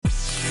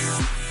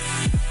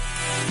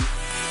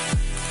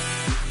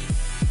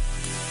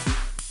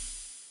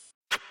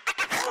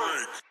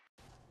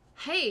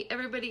Hey,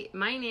 everybody.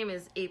 My name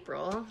is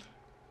April.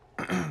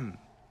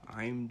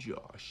 I'm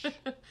Josh.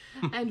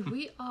 And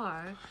we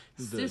are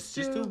The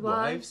Sister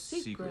Wives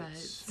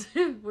Secrets.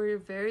 We're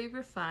very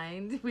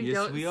refined. We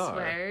don't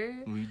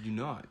swear. We do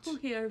not.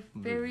 We are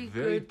very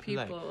Very good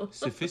polite, people.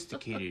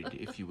 sophisticated,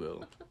 if you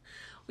will.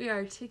 We are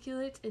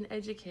articulate and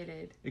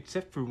educated.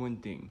 Except for one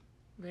thing.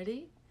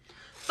 Ready?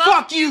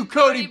 Fuck you,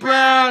 Cody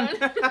Brown!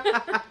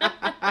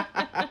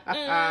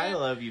 I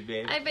love you,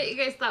 babe. I bet you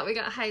guys thought we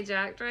got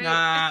hijacked, right?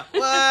 Nah,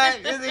 what?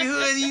 Who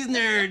are these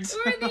nerds? Who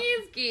are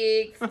these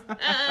geeks?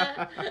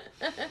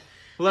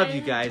 Love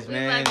you guys,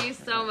 man. We love you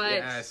so much.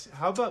 Yes.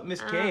 How about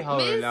Miss K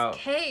hollering out?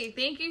 Miss K,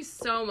 thank you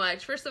so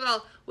much. First of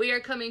all, we are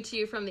coming to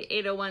you from the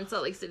 801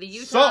 Salt Lake City,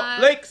 Utah.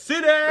 Salt Lake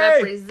City!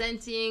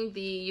 Representing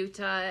the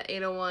Utah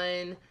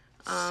 801.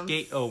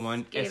 Skate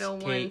 01.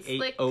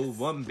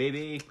 SK801,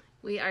 baby.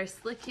 We are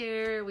slick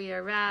here. We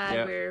are rad.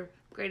 Yep. We're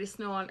greatest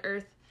snow on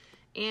earth.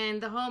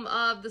 And the home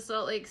of the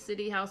Salt Lake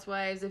City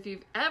Housewives. If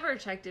you've ever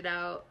checked it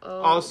out.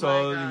 Oh,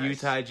 Also, my gosh. the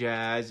Utah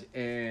Jazz,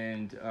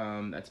 and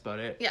that's about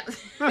it. Yeah.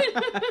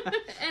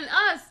 And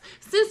us,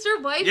 Sister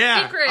Wife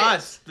Yeah, Secrets.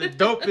 us, the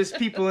dopest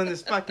people in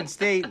this fucking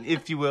state,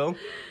 if you will.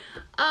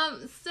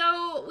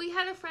 So we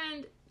had a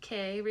friend,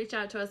 Kay, reach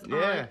out to us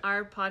on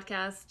our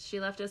podcast. She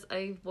left us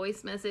a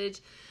voice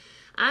message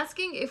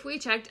asking if we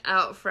checked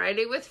out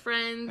Friday with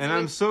Friends. And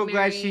I'm so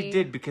glad she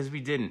did, because we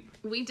didn't.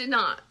 We did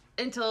not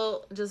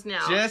until just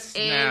now.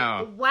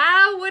 Now.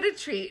 Wow, what a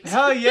treat.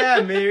 Hell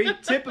yeah, Mary.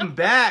 Tip him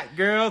back,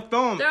 girl.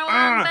 Throw him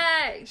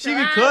back. She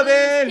be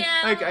clubbing.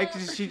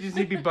 She just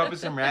need to be bumping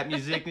some rap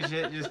music and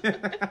shit. Just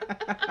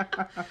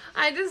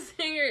I just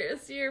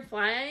see her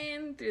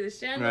flying through the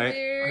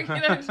chandelier,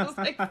 right. just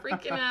like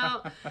freaking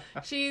out.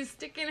 She's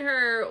sticking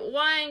her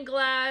wine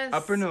glass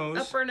up her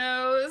nose,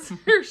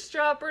 her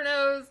stropper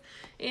nose,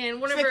 and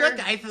one of her.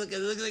 Look, I feel like it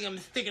looks like I'm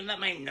sticking up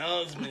my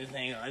nose. We're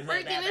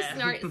gonna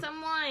snort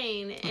some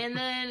wine, and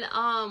then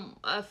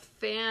a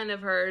fan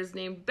of hers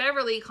named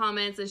Beverly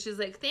comments, and she's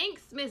like,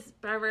 "Thanks, Miss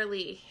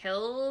Beverly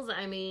Hills.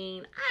 I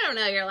mean, I don't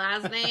know your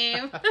last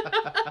name."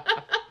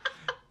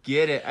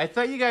 Get it? I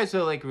thought you guys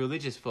were like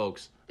religious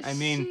folks. I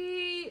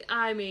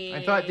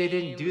thought they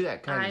didn't do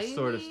that kind of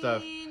sort of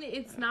stuff.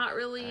 It's not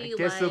really. I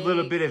guess a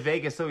little bit of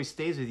Vegas always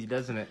stays with you,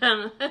 doesn't it?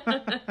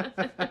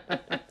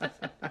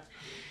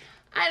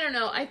 I don't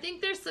know. I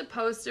think they're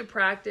supposed to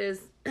practice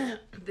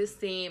this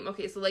theme.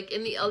 Okay, so like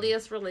in the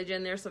LDS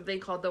religion, there's something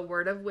called the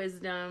word of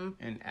wisdom.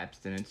 And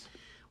abstinence.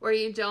 Where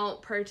you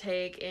don't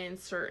partake in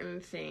certain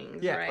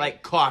things, yeah, right?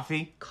 like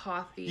coffee.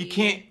 Coffee. You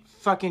can't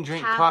fucking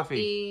drink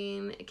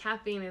coffee.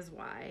 Caffeine is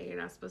why you're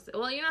not supposed to.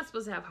 Well, you're not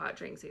supposed to have hot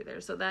drinks either,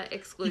 so that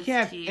excludes You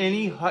can't tea. have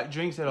any hot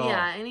drinks at all.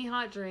 Yeah, any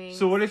hot drinks.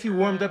 So what if you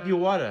warmed up your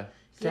water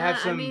to have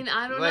some? I mean,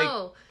 I don't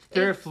know.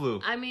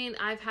 Theraflu. I mean,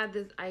 I've had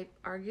this. I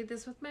argued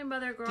this with my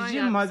mother growing up. Did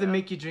your mother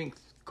make you drink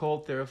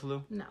cold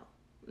Theraflu? No,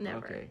 never.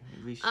 Okay,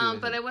 at least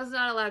but I was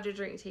not allowed to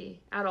drink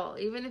tea at all,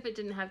 even if it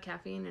didn't have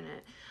caffeine in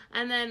it.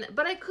 And then,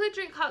 but I could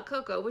drink hot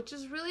cocoa, which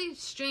is really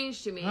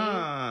strange to me.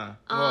 Well,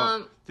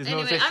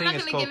 anyway, I'm not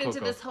going to get into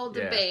this whole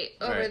debate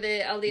over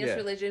the LDS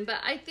religion, but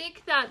I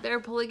think that their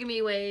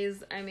polygamy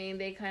ways, I mean,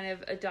 they kind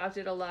of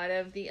adopted a lot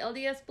of the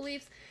LDS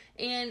beliefs.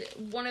 And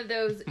one of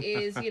those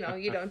is, you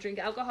don't drink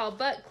alcohol.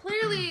 But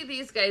clearly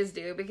these guys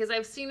do, because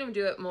I've seen them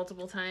do it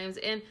multiple times.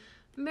 And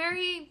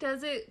Mary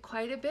does it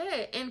quite a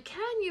bit. And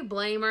can you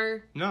blame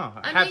her? No,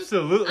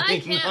 absolutely not. I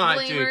can't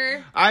blame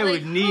her. I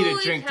would need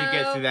a drink to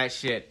get through that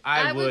shit.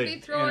 I would be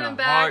throwing them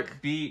back.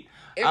 Heartbeat.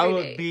 I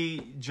would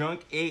be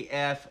drunk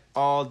AF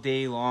all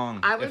day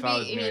long. I would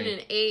be in an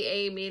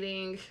AA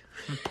meeting.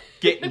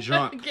 Getting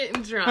drunk.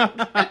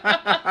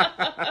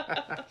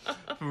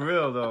 For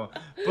real, though.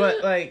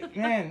 But,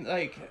 man,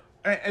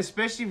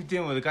 especially if you're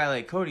dealing with a guy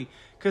like Cody.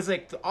 Because,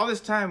 all this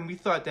time, we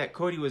thought that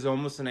Cody was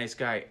almost a nice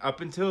guy. Up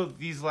until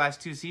these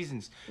last 2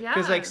 seasons. Yeah.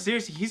 Because,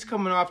 seriously, he's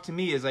coming off to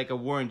me as, a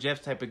Warren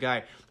Jeffs type of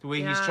guy. The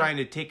way he's trying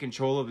to take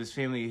control of his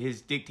family,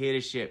 his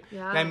dictatorship.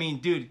 Yeah. I mean,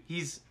 dude,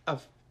 he's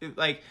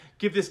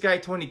give this guy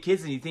 20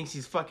 kids and he thinks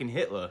he's fucking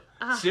Hitler.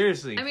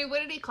 Seriously. I mean,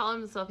 what did he call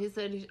himself? He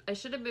said, I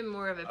should have been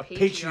more of a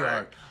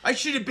patriarch. I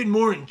should have been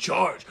more in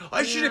charge.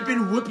 I should have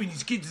been whipping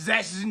these kids'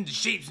 asses into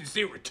shape since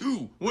they were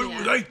 2. What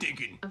was I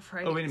thinking?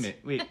 Right. Oh, wait a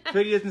minute. Wait,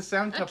 Cody doesn't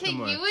sound tough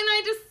anymore. Okay, you and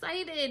I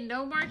decided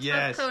no more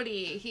tough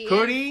Cody.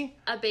 Cody is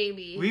a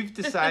baby. We've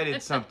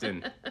decided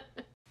something.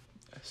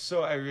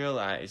 So I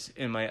realized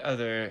in my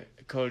other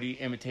Cody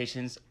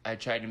imitations, I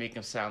tried to make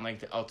him sound like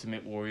the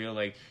Ultimate Warrior,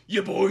 like,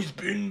 "Ya boys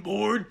been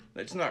bored?"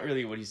 That's not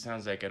really what he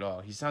sounds like at all.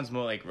 He sounds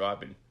more like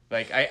Robin.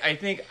 I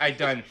think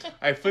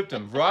I flipped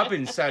him.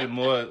 Robin sounded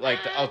more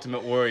like the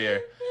Ultimate Warrior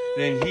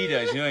than he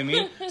does, you know what I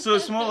mean? So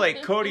it's more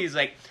like Cody is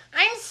like,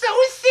 "I'm so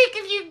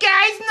sick of you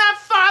guys not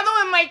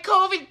following my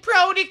COVID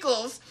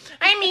protocols.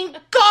 I mean,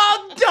 God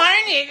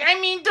darn it. I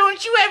mean,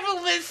 don't you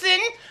ever listen?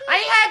 I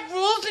have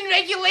rules and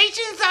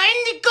regulations.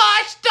 I'm the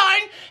gosh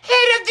darn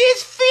head of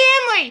this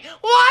family.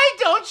 Why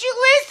don't you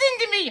listen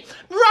to me?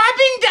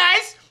 Robin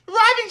does.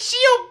 Robin, she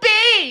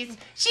obeys.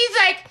 She's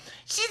like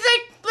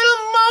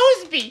little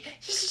Mosby.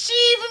 She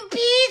even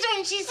pees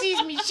when she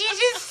sees me. She's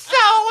just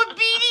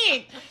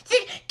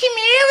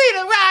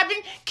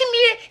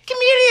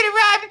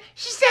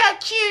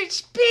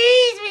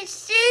pees me,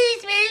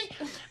 sees me,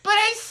 but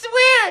I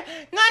swear,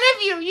 none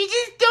of you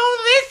just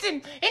don't listen,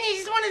 and you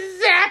just want to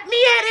zap me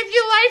out of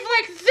your life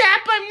like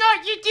Zap, I'm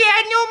not your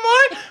dad no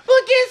more.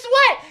 Well, guess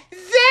what?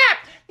 Zap,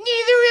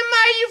 neither am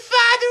I your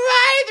father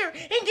either.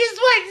 And guess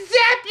what?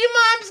 Zap, your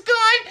mom's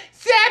gone.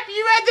 Zap,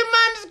 your other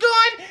mom's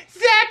gone.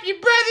 Zap, your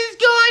brother's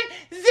gone.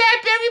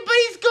 Zap,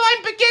 everybody's gone.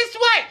 But guess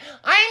what?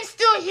 I'm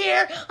still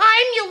here.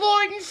 I'm your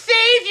Lord and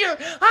Savior.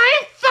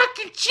 I'm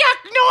fucking Chuck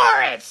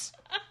Norris.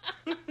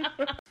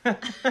 What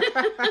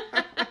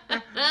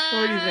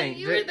do you think?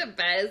 You were the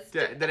best.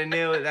 Did I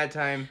nail it that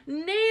time?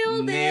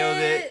 Nailed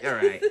it. All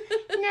right.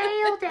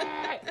 Nailed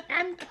it.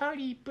 I'm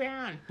Cody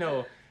Brown.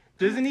 No,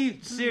 doesn't he?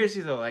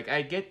 Seriously though, like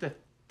I get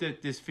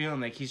this feeling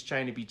like he's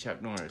trying to be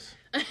Chuck Norris.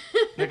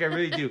 Like I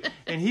really do.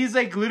 And he's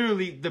like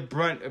literally the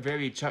brunt of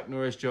every Chuck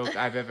Norris joke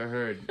I've ever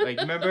heard.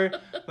 Like remember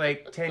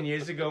like 10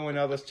 years ago when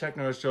all those Chuck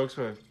Norris jokes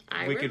were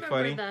wicked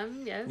funny? I remember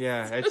them, yes.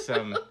 Yeah, it's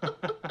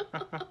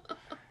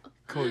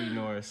Cody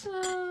Norris.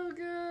 Oh,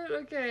 good.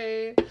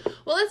 Okay.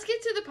 Well, let's get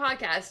to the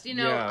podcast. You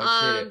know,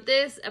 Yeah,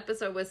 this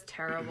episode was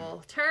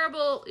terrible.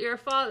 Terrible. You're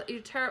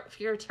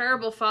a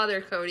terrible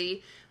father,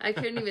 Cody. I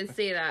couldn't even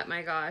say that.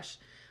 My gosh.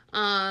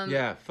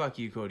 Yeah, fuck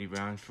you, Cody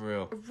Brown, for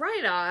real.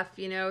 Right off,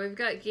 you know, we've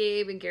got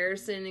Gabe and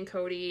Garrison and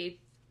Cody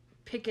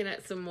picking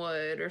at some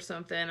wood or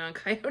something on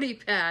Coyote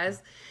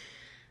Pass.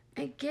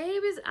 And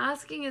Gabe is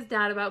asking his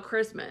dad about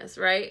Christmas,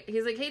 right?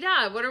 He's like, hey,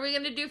 Dad, what are we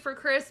going to do for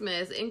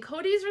Christmas? And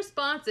Cody's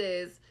response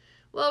is,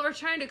 well, we're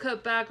trying to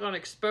cut back on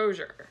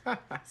exposure.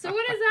 So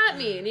what does that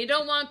mean? You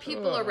don't want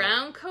people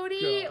around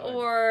Cody? God.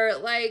 Or,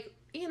 like,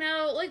 you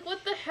know, like,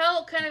 what the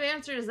hell kind of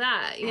answer is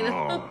that? You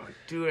know? Oh,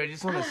 dude, I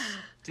just want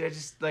to,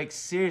 like,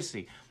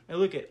 seriously. I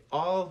look at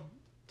all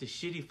the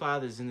shitty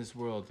fathers in this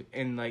world,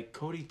 and, like,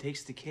 Cody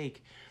takes the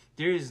cake.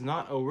 There is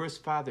not a worse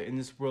father in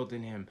this world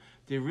than him.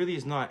 There really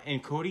is not.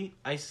 And Cody,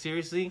 I'm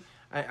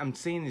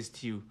saying this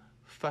to you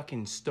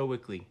fucking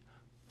stoically.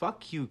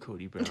 Fuck you,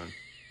 Cody Brown.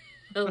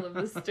 I love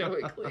this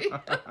stoically.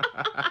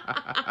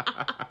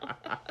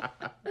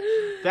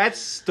 That's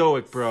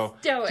stoic, bro.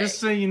 Stoic. Just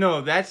so you know,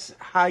 that's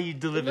how you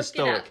deliver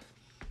stoic.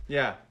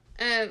 Yeah.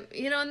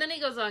 You know, and then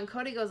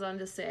Cody goes on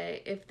to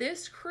say, if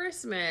this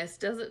Christmas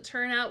doesn't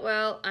turn out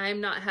well, I'm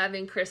not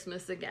having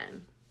Christmas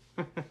again.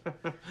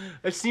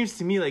 It seems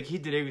to me like he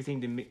did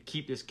everything to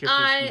keep this Christmas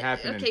from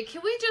happening. Okay,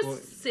 can we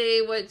just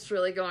say what's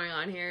really going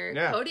on here?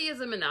 Yeah. Cody is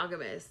a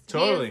monogamist.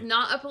 Totally. He is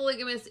not a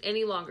polygamist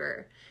any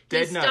longer.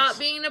 Dead he nuts. stopped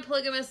being a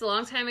polygamist a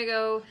long time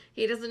ago.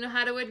 He doesn't know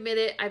how to admit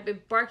it. I've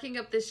been barking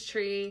up this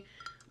tree.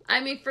 I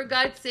mean, for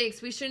God's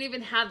sakes, we shouldn't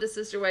even have the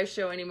Sister Wives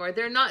show anymore.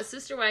 They're not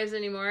Sister Wives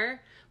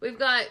anymore. We've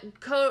got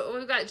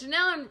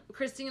Janelle and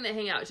Christine that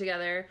hang out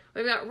together.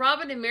 We've got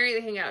Robin and Mary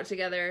that hang out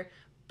together.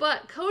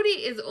 But Cody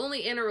is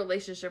only in a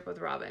relationship with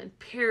Robin.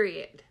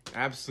 Period.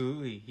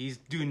 Absolutely. He's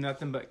doing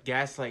nothing but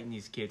gaslighting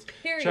these kids.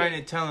 Period. Trying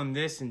to tell them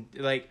this and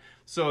like...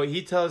 So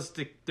he tells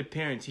the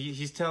parents,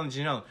 he's telling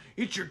Janelle,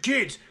 it's your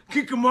kids,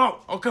 kick them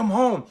out, I'll come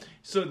home.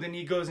 So then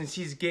he goes and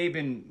sees Gabe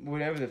and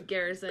whatever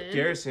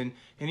Garrison,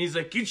 and he's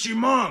like, it's your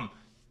mom,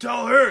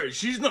 tell her,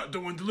 she's not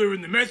the one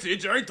delivering the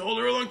message, I told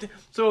her a long time.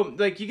 So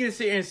like you're gonna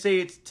sit here and say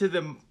it's to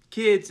the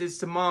kids, it's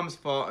the mom's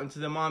fault, and to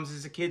the moms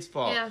it's the kids'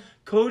 fault. Yeah.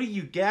 Cody,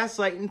 you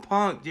gaslighting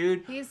punk,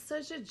 dude. He's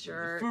such a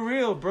jerk. For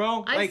real,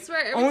 bro. I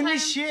swear, every own time, your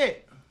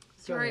shit.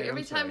 Sorry,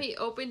 every time he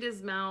opened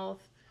his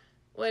mouth,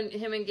 when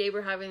him and Gabe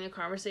were having a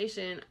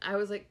conversation, I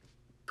was like,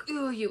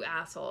 ooh, you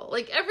asshole.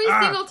 Like, every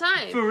single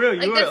time. For real,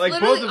 you were.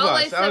 Like, both of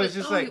us. I was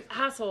just like, you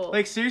asshole.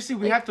 Like, seriously,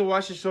 we have to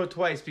watch the show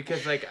twice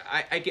because, like,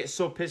 I get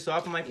so pissed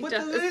off. I'm like, what the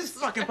this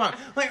fucking punk?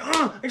 Like,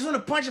 I just want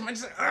to punch him.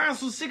 I'm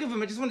so sick of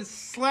him. I just want to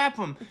slap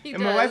him.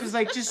 My wife is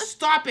like, just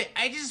stop it.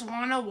 I just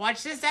want to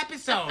watch this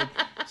episode.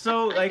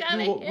 So, like,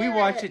 we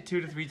watch it 2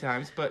 to 3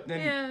 times, but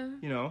then,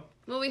 you know.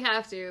 Well, we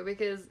have to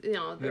because, you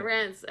know, the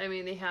rants, I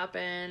mean, they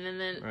happen, and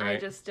then I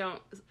just don't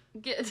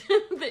get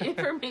the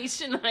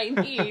information I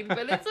need,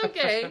 but it's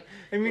okay.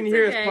 I mean,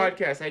 here at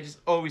podcast, I just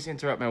always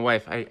interrupt my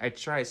wife. I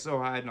try so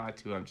hard not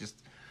to. I'm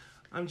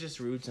just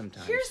rude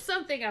sometimes. Here's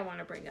something I want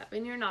to bring up,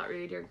 and you're not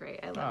rude. You're great.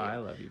 I love you. I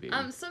love you,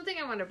 baby. Something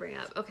I want to bring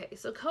up. Okay,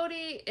 so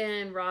Cody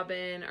and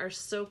Robin are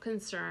so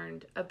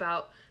concerned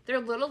about their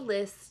little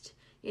list.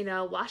 You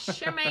know,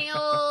 wash your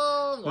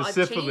mail, the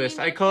syphilis.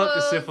 I call it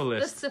the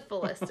syphilis. The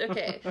syphilis.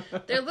 Okay,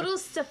 their little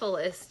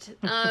syphilis.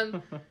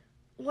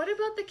 What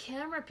about the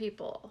camera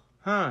people?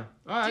 Huh?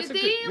 Oh, that's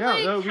we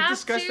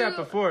discussed that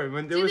before.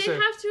 When there have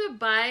to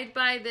abide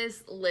by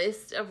this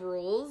list of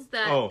rules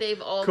that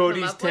they've all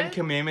Cody's come up 10 with?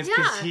 Commandments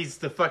because he's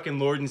the fucking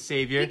Lord and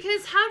Savior.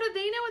 Because how do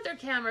they know what their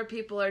camera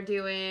people are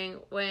doing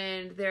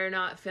when they're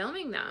not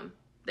filming them?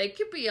 They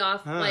could be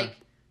off, like,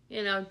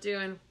 you know,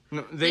 doing...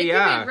 No, they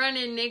could be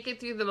running naked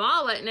through the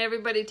mall, letting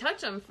everybody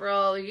touch them for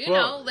all you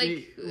know.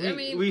 Like,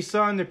 we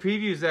saw in the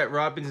previews that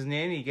Robin's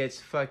nanny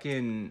gets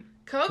fucking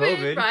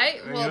COVID,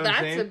 right? Well,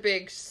 that's a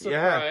big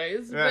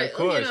surprise. Yeah, but of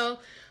course. You know,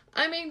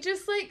 I mean,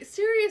 just like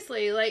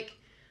seriously, like,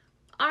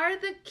 are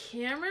the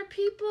camera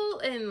people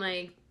and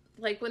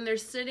like when they're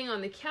sitting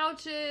on the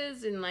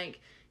couches and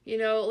like, you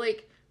know,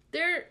 like,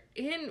 they're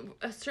in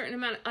a certain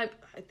amount of,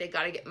 they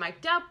got to get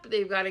mic'd up.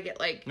 They've got to get,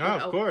 like,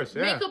 of course,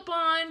 makeup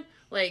on,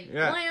 like,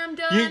 glam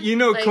done. You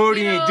know, like,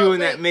 Cody ain't doing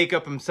that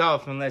makeup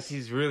himself unless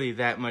he's really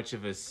that much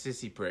of a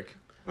sissy prick.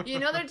 You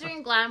know they're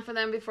doing glam for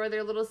them before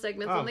their little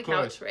segments on the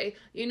couch, right?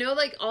 You know,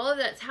 like, all of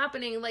that's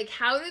happening. Like,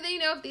 how do they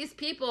know if these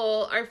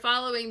people are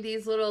following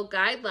these little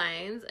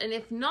guidelines? And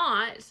if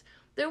not,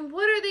 then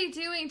what are they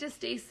doing to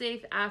stay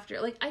safe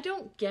after? Like, I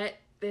don't get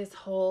this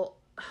whole...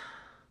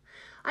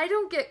 I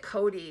don't get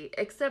Cody,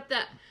 except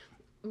that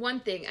one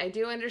thing I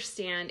do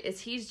understand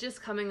is he's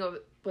just coming up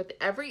with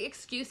every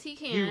excuse he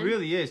can. He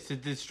really is, to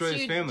destroy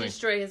his family.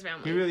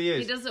 He really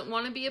is. He doesn't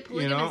want to be a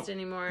polygamist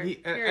anymore.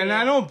 And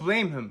I don't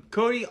blame him.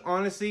 Cody,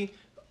 honestly,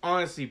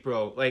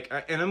 bro, like,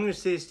 and I'm going to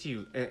say this to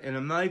you, and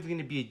I'm not even going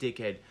to be a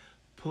dickhead.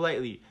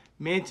 Politely,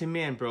 man to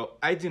man, bro,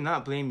 I do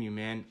not blame you,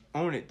 man.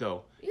 Own it,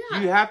 though. Yeah.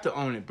 You have to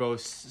own it, bro.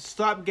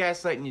 Stop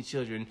gaslighting your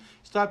children.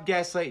 Stop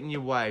gaslighting your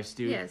wives,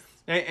 dude. Yes.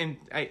 And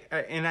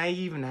I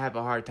even have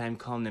a hard time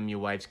calling them your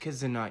wives because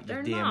they're not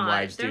your damn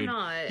wives, dude. They're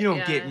not. You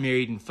don't get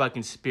married in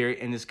fucking spirit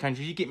in this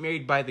country. You get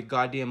married by the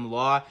goddamn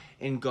law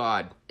and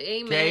God.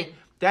 Amen. Okay?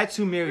 That's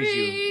who marries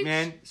you,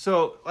 man.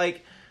 So,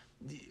 like,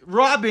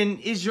 Robin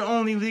is your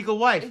only legal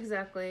wife.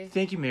 Exactly.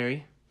 Thank you,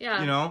 Mary.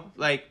 Yeah. You know,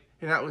 like,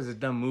 and that was a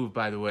dumb move,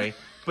 by the way.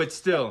 But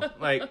still,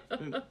 like,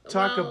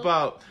 talk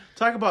about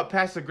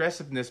passive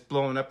aggressiveness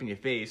blowing up in your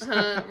face.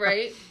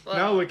 Right? Well,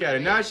 now look at her.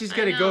 Now she's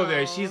gonna go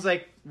there. She's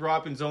like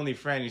Robin's only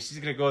friend, and she's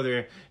gonna go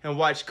there and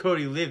watch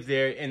Cody live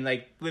there and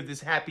like live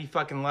this happy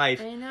fucking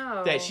life. I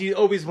know. That she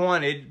always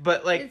wanted,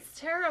 but like it's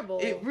terrible.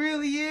 It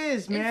really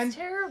is, man. It's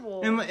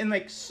terrible. And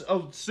like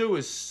Sue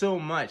is so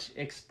much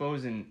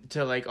exposing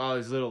to like all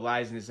his little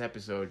lies in this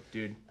episode,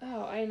 dude.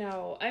 Oh, I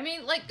know. I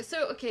mean, like,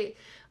 so okay.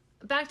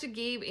 Back to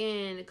Gabe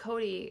and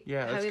Cody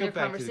having their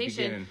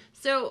conversation.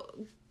 So,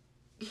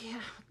 yeah,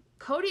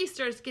 Cody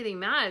starts getting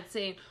mad,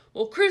 saying,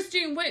 well,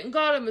 Christine went and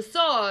got a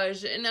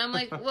massage. And I'm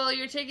like, well,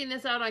 you're taking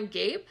this out on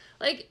Gabe?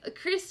 Like,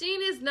 Christine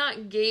is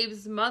not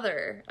Gabe's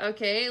mother,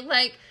 okay?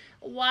 Like,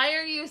 why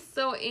are you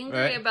so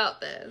angry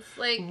about this?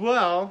 Like,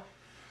 well...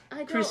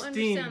 I don't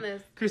understand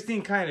this.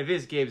 Christine kind of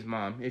is Gabe's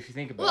mom, if you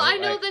think about it. Well, I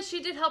know that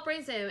she did help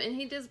raise him, and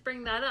he does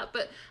bring that up.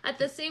 But at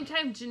the same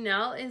time,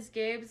 Janelle is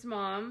Gabe's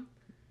mom.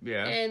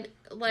 Yeah. And,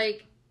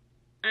 like,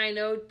 I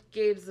know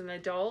Gabe's an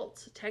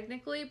adult,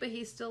 technically, but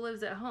he still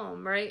lives at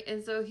home, right?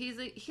 And so he's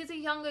a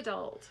young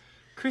adult.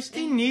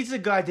 Christine needs a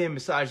goddamn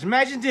massage.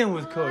 Imagine dealing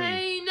with Cody.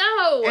 I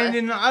know. And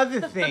then the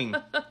other thing,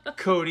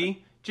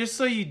 Cody, just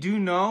so you do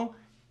know,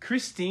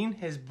 Christine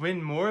has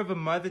been more of a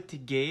mother to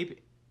Gabe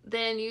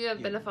than you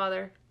have been a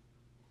father.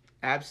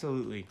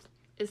 Absolutely.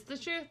 It's the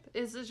truth.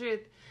 It's the truth.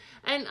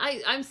 And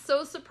I'm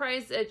so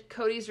surprised at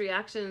Cody's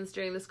reactions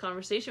during this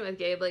conversation with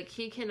Gabe. Like,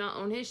 he cannot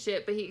own his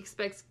shit, but he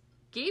expects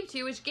Gabe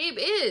to, which Gabe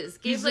is.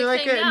 Gabe's he's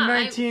like a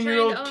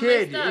 19-year-old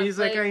kid. He's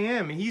like, I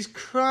am. He's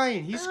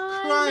crying. He's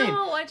crying.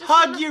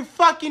 Hug your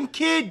fucking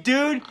kid,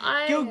 dude.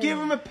 Go give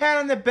him a pat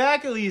on the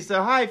back at least.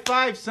 A high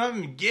five,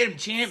 something. Get him,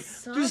 champ.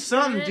 Do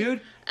something,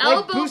 dude.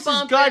 Like, boost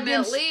his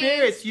goddamn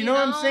spirits. You know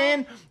what I'm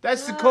saying?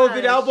 That's the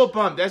COVID elbow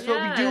bump. That's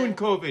what we do in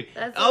COVID.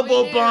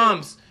 Elbow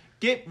bumps.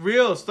 Get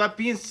real. Stop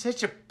being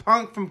such a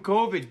punk from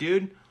COVID,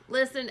 dude.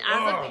 Listen,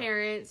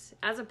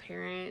 as a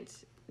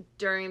parent,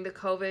 during the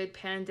COVID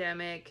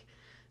pandemic,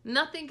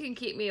 nothing can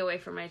keep me away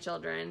from my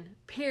children.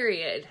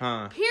 Period.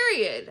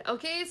 Period.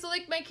 Okay? So,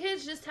 like, my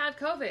kids just had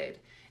COVID.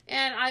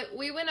 And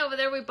we went over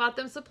there, we bought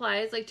them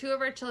supplies. Like, 2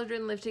 of our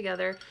children live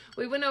together.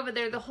 We went over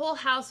there, the whole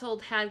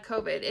household had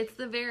COVID. It's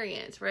the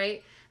variant,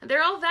 right? And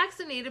they're all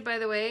vaccinated, by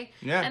the way.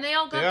 Yeah, and they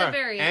all got the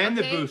variant. And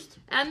the boost.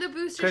 And the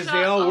booster shot. Because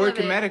they all work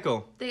in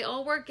medical. They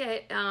all work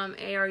at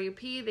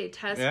ARUP. They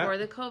test for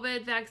the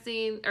COVID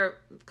vaccine, or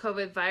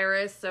COVID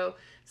virus. So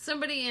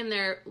somebody in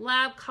their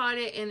lab caught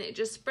it, and it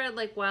just spread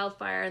like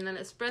wildfire. And then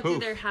it spread through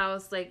their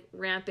house like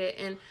rampant.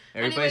 And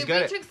anyway,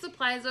 we took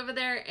supplies over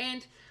there,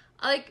 and...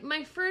 like,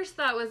 my first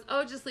thought was,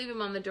 just leave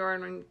him on the door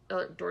and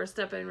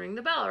doorstep and ring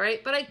the bell,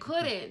 right? But I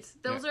couldn't.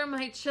 Those are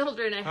my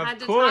children. I had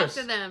to talk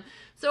to them.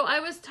 So I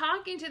was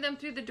talking to them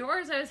through the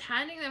doors. I was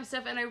handing them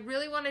stuff, and I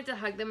really wanted to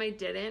hug them. I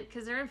didn't,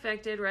 because they're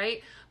infected,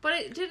 right? But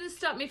it didn't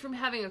stop me from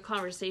having a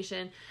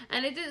conversation,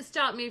 and it didn't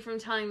stop me from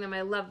telling them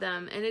I love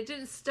them, and it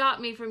didn't stop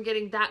me from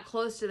getting that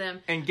close to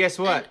them. And guess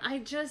what? And I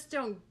just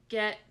don't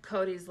get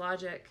Cody's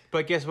logic.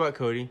 But guess what,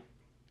 Cody?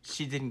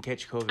 She didn't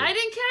catch COVID. I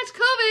didn't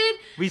catch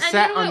COVID. We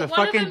sat on the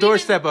fucking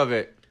doorstep of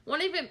it.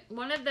 One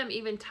of them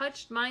even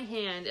touched my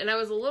hand, and I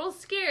was a little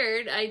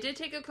scared. I did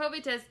take a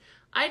COVID test.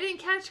 I didn't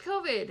catch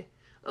COVID.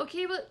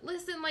 Okay, but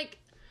listen, like,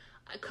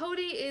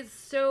 Cody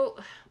is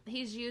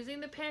he's using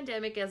the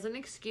pandemic as an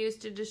excuse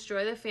to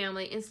destroy the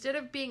family instead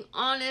of being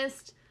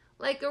honest,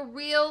 like a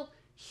real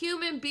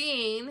human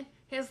being.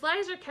 His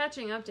lies are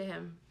catching up to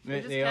him.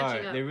 They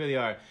are. They really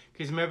are.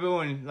 Because remember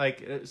when,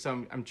 like,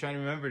 I'm trying to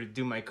remember to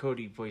do my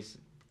Cody voice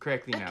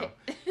correctly now.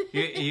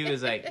 Okay. He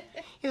was like,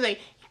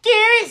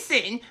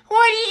 Garrison, what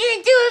are you going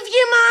to do if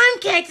your mom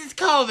catches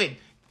COVID?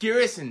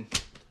 Garrison,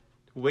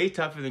 way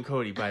tougher than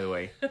Cody, by the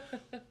way.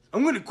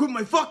 I'm going to quit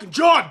my fucking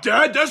job,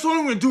 Dad. That's what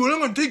I'm going to do. And I'm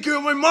going to take care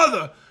of my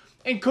mother.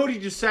 And Cody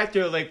just sat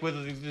there like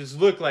with this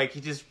look like he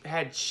just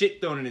had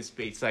shit thrown in his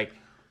face. Like,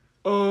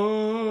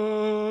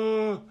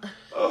 I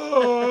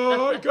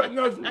got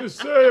nothing to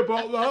say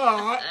about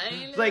that.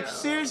 Like,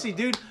 seriously,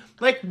 dude.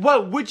 Like,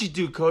 what would you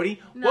do,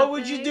 Cody? Nothing. What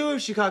would you do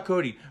if she caught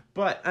Cody?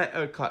 But,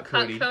 caught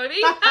Cody. Caught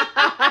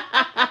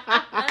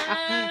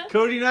Cody?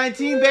 Cody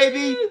 19,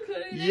 baby.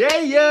 Cody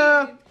 19.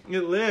 Yeah.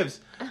 It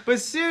lives.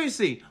 But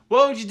seriously,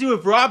 what would you do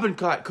if Robin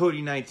caught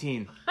Cody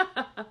 19?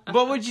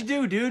 What would you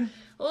do, dude?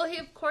 Well,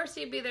 of course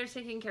he'd be there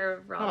taking care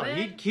of Robin. Oh,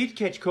 he'd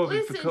catch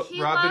COVID for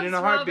Robin in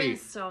a heartbeat. Robin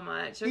so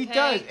much, okay? He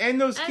does, and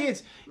those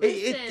kids.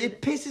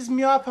 It pisses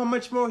me off how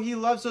much more he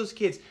loves those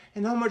kids,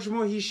 and how much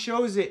more he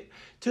shows it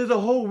to the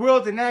whole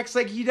world and acts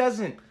like he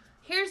doesn't.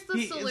 Here's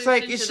the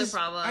solution to the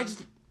problem.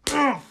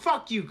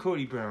 Fuck you,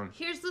 Cody Brown.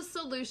 Here's the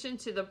solution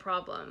to the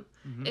problem.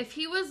 Mm-hmm. If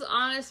he was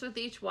honest with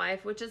each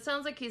wife, which it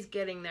sounds like he's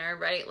getting there,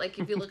 right? Like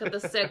if you look at the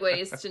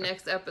segues to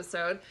next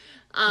episode.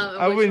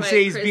 I wouldn't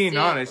say he's being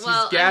honest.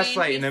 Well, he's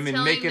gaslighting them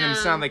and making them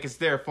sound like it's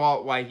their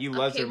fault why he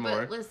loves her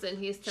more. But listen,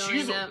 he's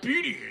telling them. She's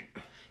obedient.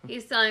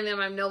 He's telling them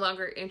I'm no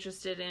longer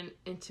interested in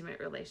intimate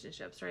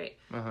relationships, right?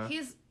 Uh-huh.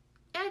 He's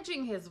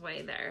edging his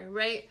way there,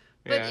 right?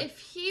 But if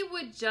he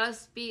would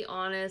just be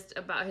honest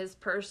about his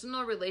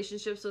personal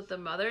relationships with the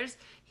mothers,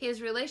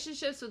 his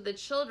relationships with the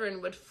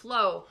children would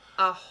flow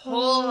a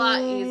whole lot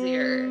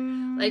easier.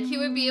 Like, he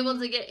would be able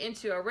to get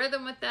into a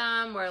rhythm with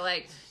them where,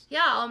 like,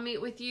 yeah, I'll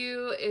meet with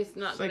you. It's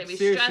not going to be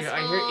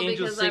stressful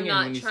because I'm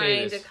not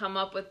trying to come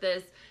up with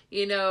this,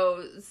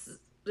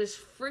 this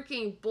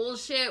freaking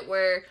bullshit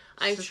where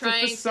I'm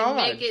trying to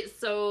make it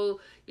so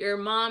your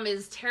mom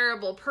is a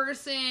terrible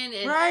person,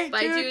 and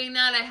by doing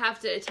that I have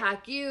to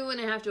attack you,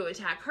 and I have to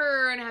attack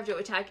her, and I have to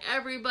attack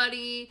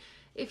everybody.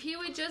 If he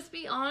would just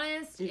be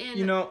honest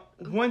and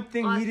one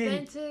thing authentic.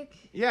 He didn't.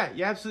 Yeah,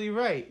 you're absolutely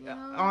right.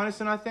 Honest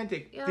and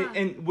authentic,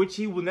 and which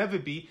he will never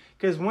be.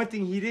 Because one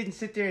thing he didn't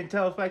sit there and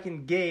tell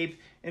fucking Gabe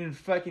and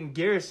fucking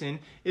Garrison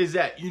is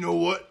that, you know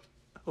what?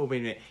 Oh, wait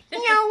a minute. You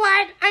know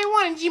what? I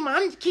wanted your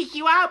mom to kick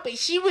you out, but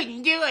she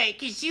wouldn't do it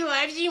because she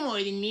loves you more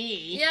than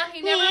me. Yeah,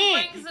 he never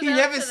brings it up. He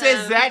never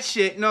says that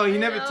shit. No, he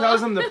never tells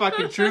them the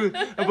fucking truth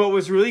about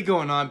what's really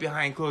going on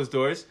behind closed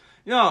doors.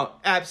 No,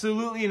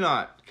 absolutely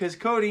not. Because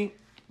Cody,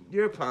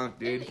 you're a punk,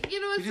 dude. And,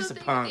 it's just a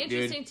punk,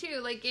 interesting,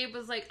 too. Like, Gabe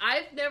was like,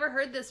 I've never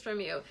heard this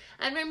from you.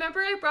 And remember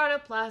I brought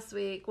up last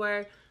week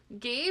where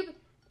Gabe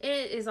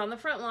is on the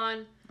front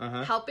lawn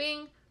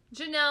helping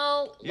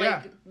Janelle,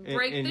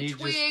 break the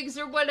twigs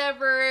or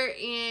whatever,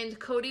 and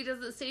Cody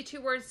doesn't say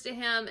 2 words to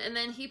him, and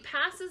then he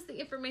passes the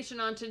information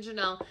on to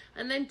Janelle,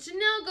 and then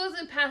Janelle goes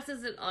and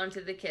passes it on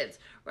to the kids.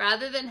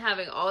 Rather than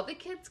having all the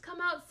kids come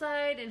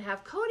outside and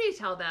have Cody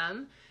tell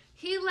them,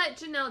 he let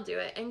Janelle do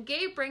it, and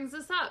Gabe brings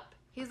this up.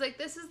 He's like,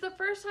 this is the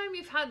first time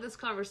you've had this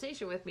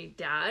conversation with me,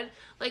 Dad.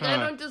 Like, I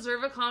don't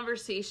deserve a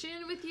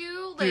conversation with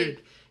you. Like...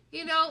 Dude.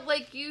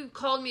 You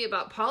called me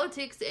about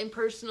politics and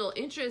personal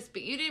interests,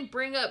 but you didn't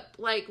bring up,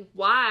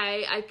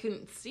 why I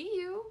couldn't see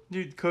you.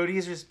 Dude,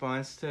 Cody's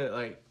response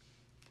to,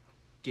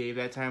 Gabe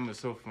that time was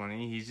so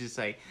funny. He's just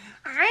like,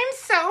 I'm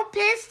so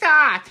pissed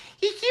off.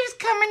 He keeps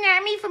coming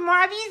at me from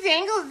all these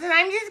angles, and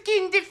I'm just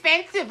getting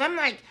defensive. I'm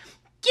like,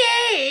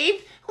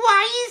 Gabe,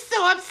 why are you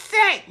so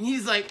upset? And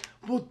he's like,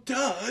 well,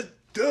 duh.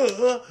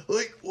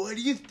 What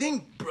do you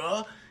think,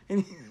 bruh?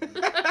 And he's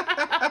like,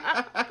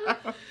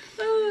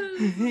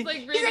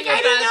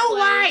 I don't know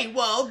why.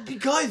 Well,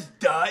 because,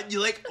 Dad,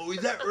 you're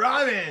always at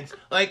Robin's.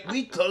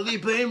 We totally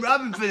blame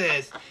Robin for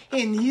this.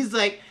 And he's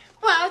like,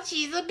 well,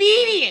 she's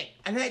obedient.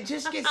 And I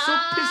just get so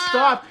pissed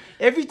off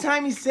every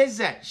time he says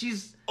that.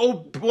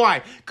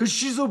 Why? Because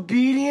she's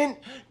obedient?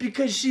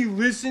 Because she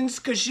listens?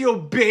 Because she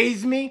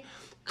obeys me?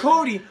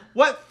 Cody,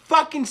 what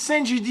fucking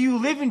century do you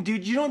live in,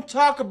 dude? You don't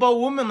talk about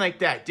women like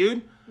that,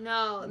 dude.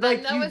 No,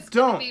 that was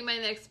going to be my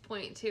next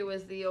point, too,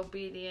 was the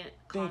obedient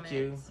comments. Thank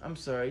you. I'm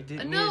sorry.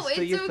 No,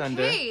 it's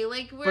okay.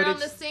 We're on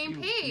the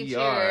same page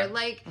here.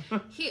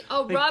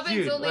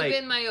 Robin's only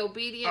been my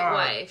obedient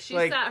wife. She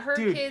sat her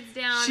kids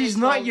down. She's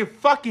not your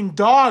fucking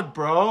dog,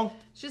 bro.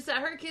 She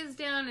sat her kids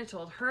down and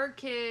told her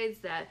kids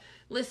that,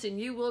 listen,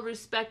 you will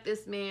respect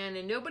this man,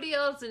 and nobody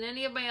else in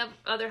any of my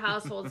other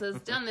households has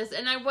done this.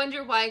 And I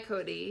wonder why,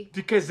 Cody.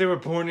 Because they were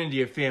born into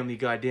your family,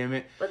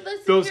 goddammit. But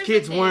listen, those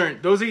kids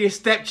weren't. Those are your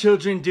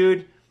stepchildren,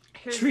 dude.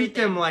 Treat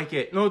them like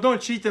it. No,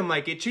 don't treat them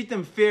like it. Treat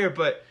them fair,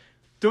 but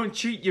don't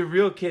treat your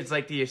real kids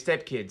like they're your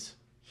stepkids.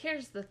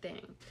 Here's the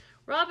thing.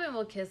 Robin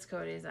will kiss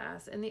Cody's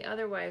ass, and the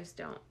other wives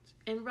don't.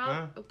 And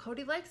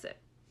Cody likes it.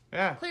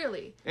 Yeah.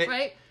 Clearly,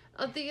 right?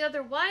 The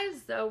other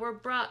wives, though, were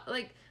brought,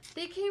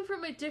 they came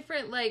from a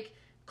different,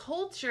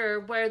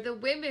 culture where the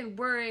women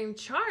were in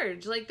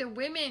charge. The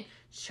women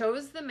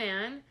chose the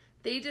man.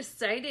 They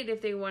decided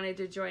if they wanted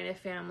to join a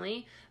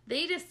family.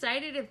 They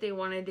decided if they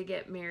wanted to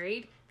get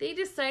married. They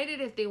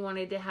decided if they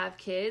wanted to have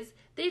kids.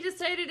 They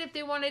decided if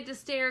they wanted to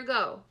stay or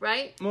go,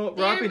 right? Well,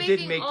 Robin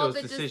did make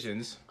those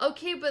decisions.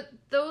 Okay, but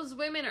those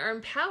women are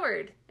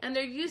empowered, and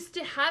they're used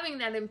to having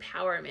that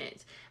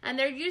empowerment, and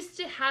they're used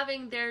to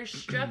having their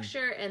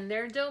structure and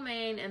their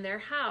domain and their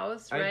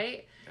house,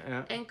 right?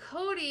 And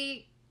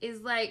Cody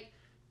is like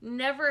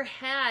never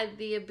had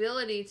the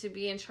ability to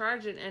be in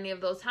charge in any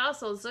of those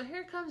households. So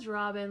here comes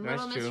Robin,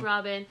 little Miss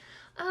Robin.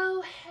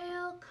 Oh,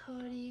 hail,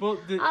 Cody. Well,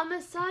 I'll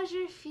massage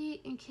your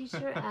feet and kiss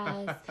your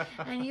ass.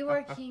 And you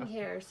are king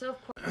here. So, of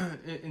course.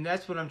 And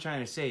that's what I'm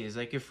trying to say. Is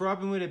like, if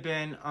Robin would have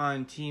been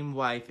on Team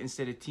Wife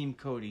instead of Team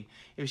Cody,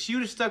 if she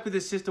would have stuck with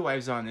his sister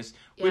wives on this,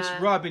 which,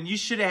 Robin, you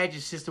should have had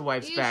your sister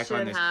wives back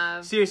on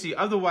this. Seriously.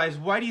 Otherwise,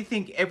 why do you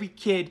think every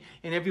kid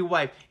and every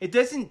wife, it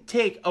doesn't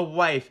take a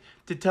wife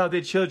to tell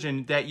their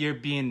children that you're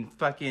being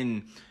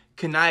fucking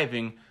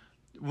conniving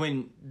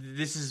when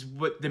this is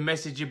what the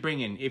message you're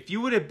bringing. If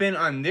you would have been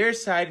on their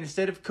side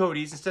instead of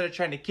Cody's, instead of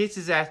trying to kiss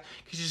his ass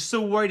because you're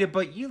so worried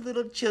about you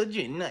little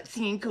children not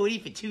seeing Cody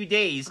for 2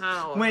 days,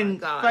 when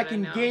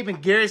fucking Gabe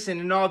and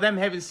Garrison and all them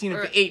haven't seen him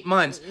for 8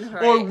 months,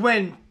 or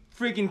when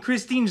freaking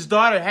Christine's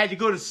daughter had to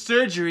go to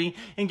surgery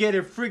and get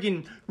her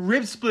freaking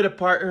rib split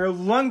apart, her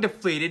lung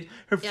deflated,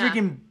 her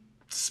freaking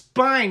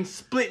spine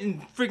split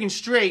and freaking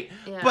straight.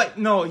 But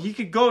no, he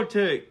could go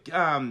to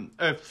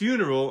a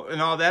funeral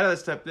and all that other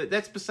stuff.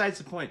 That's besides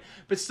the point.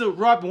 But still,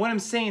 Robin, what I'm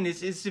saying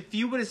is if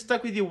you would have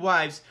stuck with your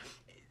wives,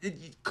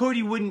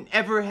 Cody wouldn't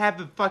ever have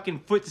a fucking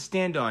foot to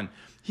stand on.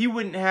 He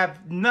wouldn't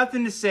have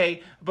nothing to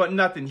say about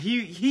nothing.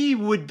 He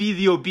would be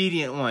the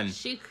obedient one.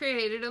 She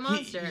created a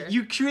monster.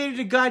 You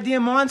created a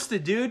goddamn monster,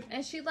 dude.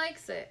 And she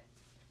likes it.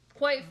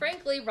 Quite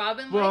frankly,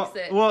 Robin likes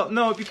it. Well,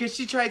 no, because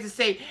she tried to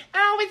say,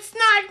 oh, it's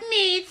not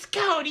me, it's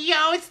Cody.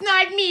 Oh, it's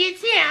not me,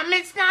 it's him.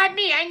 It's not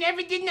me. I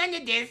never did none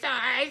of this.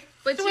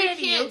 But you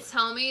can't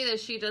tell me that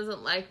she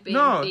doesn't like being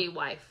the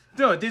wife.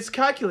 No, it's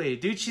calculated,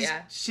 dude.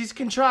 She's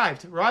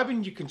contrived.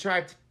 Robin, you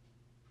contrived.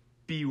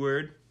 B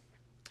word.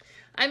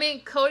 I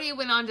mean, Cody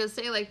went on to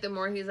say, like, the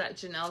more he's at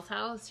Janelle's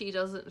house, he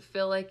doesn't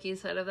feel like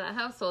he's head of that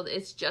household.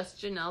 It's just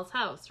Janelle's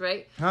house,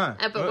 right?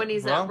 But when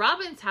he's at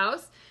Robin's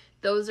house,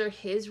 those are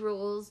his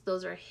rules.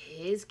 Those are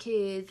his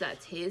kids.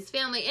 That's his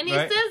family. And he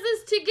says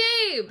this to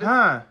Gabe.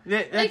 How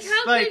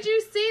could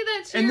you say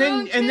that to your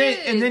own kid?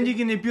 And then you're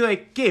going to be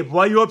like, Gabe,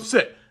 why are you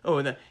upset? Oh,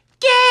 and then,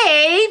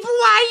 Gabe,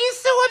 why are you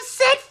so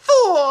upset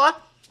for?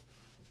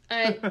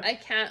 I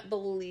can't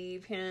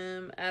believe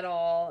him at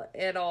all.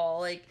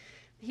 Like,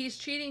 he's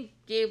treating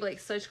Gabe like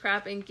such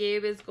crap, and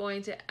Gabe is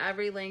going to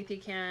every length he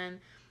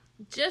can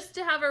just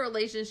to have a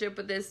relationship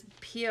with this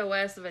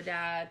POS of a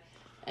dad.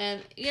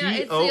 And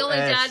it's the only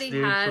dad he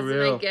has,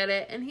 and I get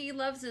it. And he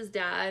loves his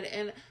dad,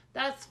 and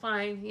that's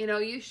fine. You know,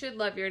 you should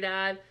love your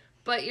dad,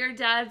 but your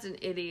dad's an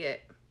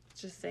idiot.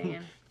 Just saying.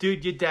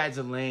 Dude, your dad's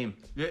a lame.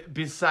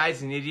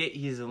 Besides an idiot,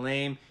 he's a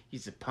lame.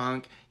 He's a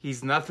punk.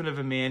 He's nothing of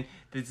a man.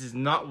 This is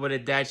not what a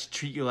dad should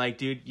treat you like,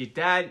 dude. Your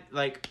dad,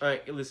 like, all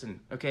right,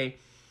 listen, okay?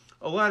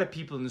 A lot of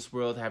people in this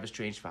world have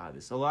estranged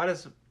fathers. A lot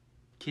of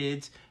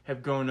kids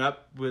have grown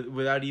up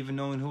without even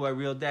knowing who our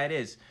real dad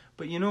is.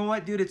 But you know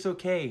what, dude? It's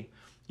okay.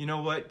 You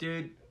know what,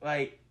 dude?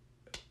 Like,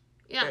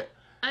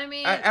 I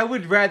mean, I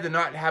would rather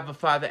not have a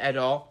father at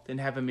all than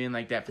have a man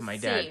like that for my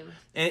dad. Same.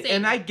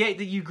 And I get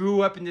that you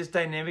grew up in this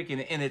dynamic and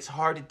it's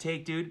hard to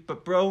take, dude.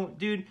 But bro,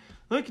 dude,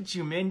 look at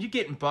you, man. You're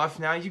getting buff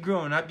now. You're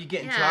growing up. You're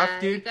getting tough,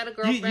 dude. You got a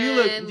girlfriend. You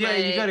look,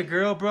 you got a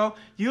girl, bro.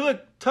 You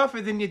look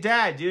tougher than your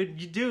dad, dude.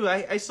 You do.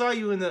 I saw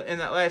you in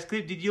that last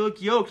clip, dude. You look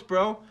yoked,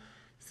 bro.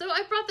 So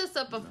I brought this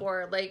up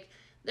before, like.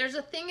 There's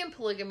a thing in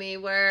polygamy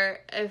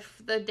where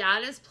if the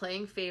dad is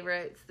playing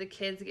favorites, the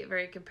kids get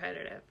very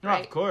competitive,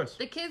 right? Oh, of course.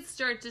 The kids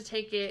start to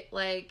take it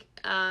like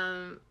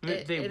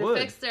it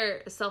affects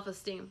their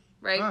self-esteem,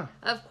 right?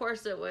 Of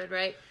course it would,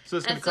 right? So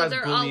it's going to cause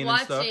bullying and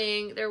stuff.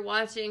 They're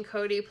watching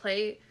Cody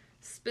play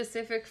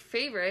specific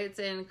favorites,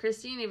 and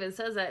Christine even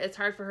says that it's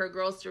hard for her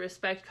girls to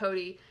respect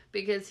Cody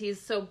because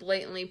he's so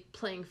blatantly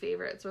playing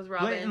favorites with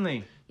Robin.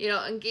 Blatantly. You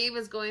know, and Gabe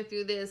is going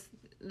through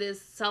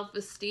this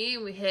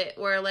self-esteem hit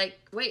where, like,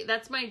 wait,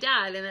 that's my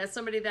dad, and that's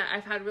somebody that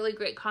I've had really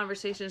great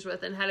conversations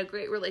with and had a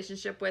great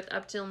relationship with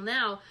up till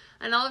now,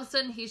 and all of a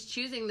sudden he's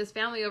choosing this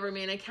family over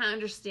me, and I can't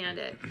understand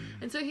it.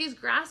 And so he's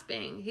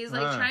grasping. He's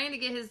like trying to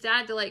get his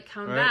dad to like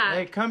come back.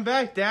 Hey, come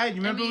back, Dad.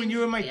 You remember when you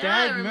were my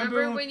dad?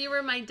 Remember when you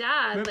were my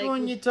dad? Remember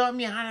when you taught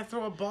me how to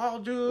throw a ball,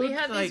 dude? We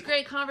had these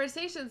great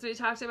conversations. We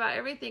talked about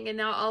everything, and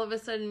now all of a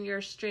sudden you're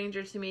a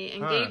stranger to me,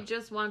 and Gabe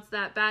just wants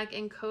that back,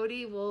 and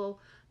Cody will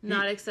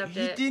not accept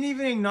it. He didn't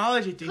even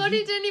acknowledge it, dude.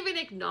 Cody didn't even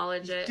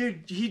acknowledge it.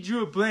 Dude, he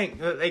drew a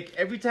blank. Like,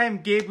 every time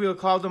Gabriel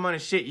called him on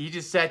his shit, he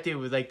just sat there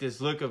with, like, this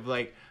look of,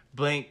 like,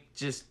 blank,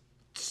 just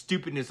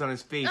stupidness on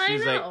his face. I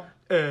know.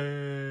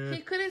 Like,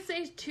 he couldn't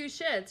say two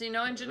shits, you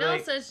know? And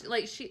Janelle says,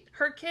 like,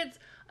 her kids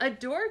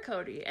adore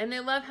Cody, and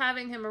they love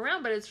having him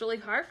around, but it's really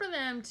hard for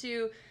them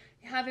to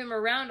have him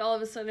around all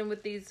of a sudden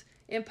with these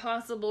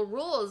impossible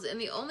rules. And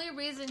the only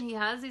reason he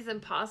has these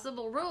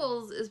impossible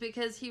rules is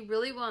because he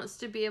really wants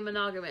to be a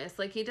monogamist.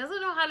 Like, he doesn't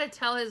know how to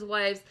tell his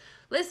wives,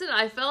 listen,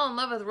 I fell in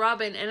love with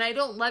Robin, and I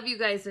don't love you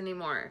guys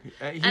anymore.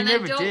 He and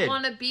never I don't did.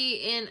 want to be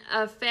in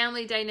a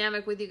family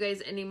dynamic with you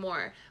guys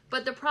anymore.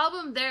 But the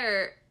problem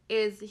there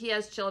is he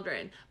has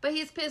children. But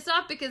he's pissed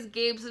off because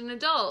Gabe's an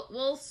adult.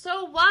 Well,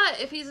 so what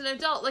if he's an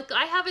adult? Like,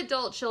 I have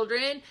adult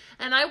children,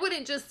 and I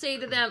wouldn't just say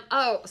to them,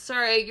 oh,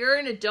 sorry, you're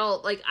an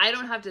adult. Like, I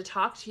don't have to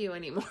talk to you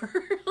anymore.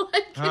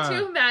 Like, could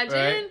you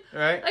imagine?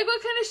 Right. Like,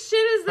 what kind of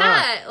shit is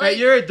that? Like,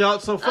 you're an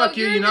adult, so fuck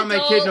you. You're not my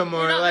kid no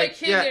more. You're not like, my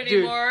kid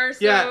anymore. Dude,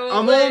 so, yeah,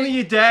 I'm like, only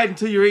your dad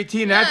until you're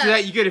 18. Yeah. After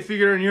that, you got to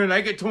figure it on your own.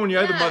 I got 20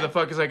 other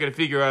motherfuckers I got to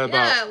figure out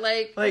about. Yeah,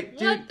 like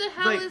dude, what the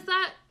hell like, is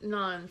that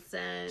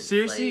nonsense?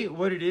 Seriously, like,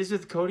 what it is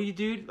with Cody,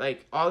 dude,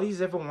 like, all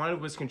he's ever wanted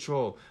was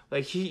control.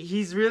 Like,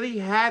 he's really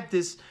had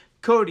this...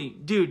 Cody,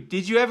 dude,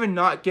 did you ever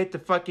not get the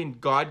fucking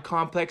God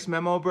complex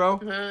memo, bro?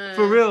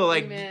 For real,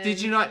 like,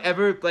 did you not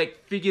ever,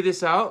 like, figure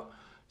this out?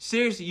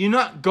 Seriously, you're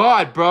not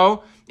God,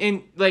 bro.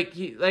 And, like,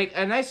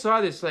 and I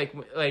saw this,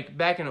 like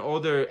back in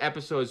older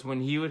episodes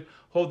when he would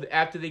hold,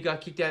 after they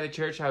got kicked out of the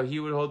church, how he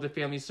would hold the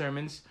family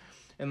sermons.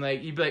 And, like,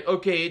 he'd be like,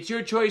 okay, it's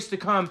your choice to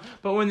come.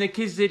 But when the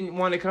kids didn't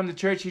want to come to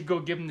church, he'd go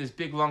give them this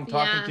big, long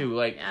talking to.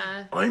 Like,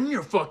 I'm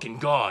your fucking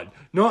God,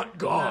 not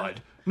God.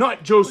 Yeah.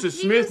 Not Joseph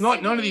Smith,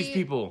 not none of these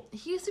people.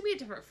 He used to be a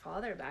different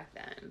father back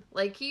then.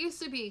 Like, he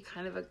used to be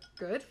kind of a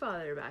good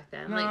father back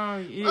then. No,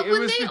 like, it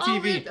was the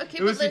TV. Okay,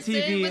 it was but the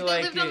listen, TV. when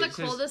like, they lived on the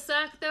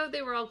cul-de-sac, though,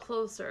 they were all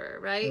closer,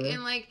 right? Mm-hmm.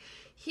 And, like,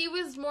 he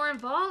was more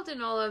involved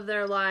in all of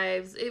their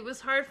lives. It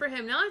was hard for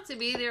him not to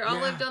be. They all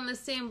lived on the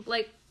same,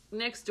 like,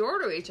 next door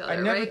to each other. I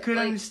never could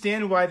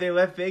understand why they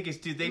left Vegas,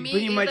 dude. They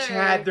pretty much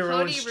had their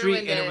own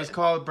street, and it was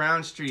called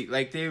Brown Street.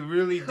 Like, they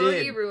really did.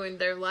 Cody ruined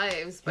their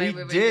lives by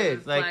moving to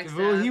Flagstaff.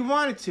 Well, he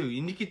wanted to,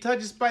 and you could tell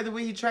just by the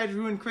way he tried to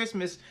ruin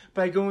Christmas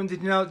by going to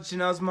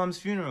Janelle's mom's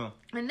funeral.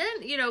 And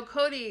then,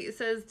 Cody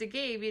says to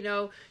Gabe,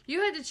 you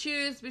had to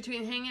choose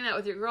between hanging out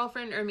with your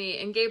girlfriend or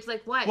me. And Gabe's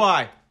like, why?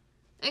 Why?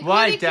 And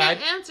why, Cody Dad?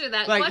 Can't answer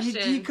that like,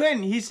 question. He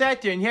couldn't. He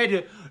sat there and he had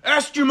to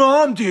ask your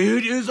mom,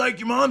 dude. It was like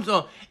your mom's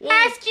fault. Well,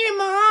 ask your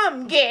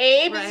mom,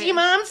 Gabe. Right. It's your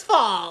mom's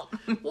fault.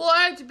 Well,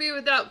 I have to be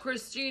without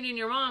Christine and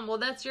your mom. Well,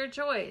 that's your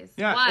choice.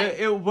 Yeah, why?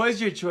 It was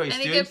your choice,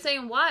 and dude. he kept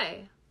saying,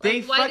 why?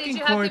 They why fucking did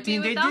you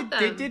quarantined. Have to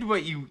be They did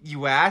what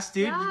you asked,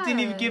 dude. Yeah. You didn't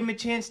even give him a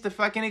chance to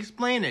fucking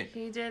explain it.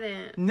 He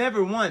didn't.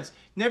 Never once.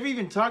 Never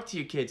even talked to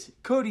your kids.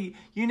 Cody,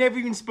 you never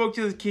even spoke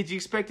to the kids. You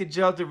expected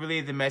Jill to relay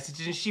the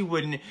message, and she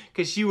wouldn't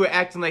because she were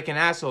acting like an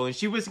asshole, and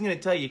she wasn't going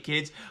to tell your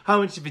kids how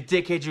much of a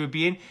dickhead you were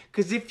being.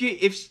 Because if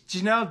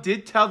Janelle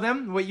did tell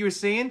them what you were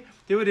saying,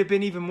 they would have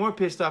been even more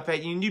pissed off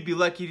at you, and you'd be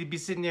lucky to be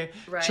sitting there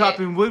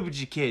chopping wood with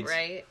your kids.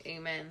 Right.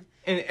 Amen.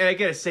 And I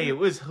gotta say, it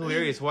was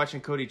hilarious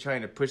watching Cody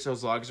trying to push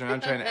those logs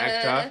around, trying to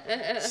act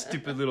tough.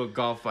 Stupid little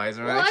golf eyes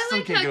around. Well, I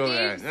like how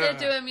Gabe said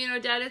to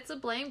him, Dad, it's a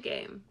blame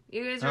game.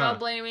 You guys are all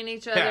blaming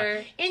each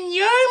other. And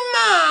your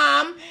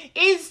mom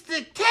is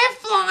the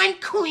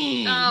Teflon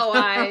queen. Oh,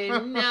 I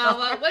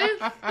know. What is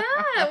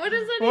that? What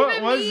does that even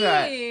mean? What was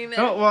that?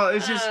 Oh, well,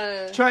 it's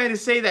just trying to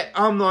say that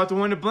I'm not the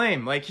one to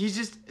blame. Like, he's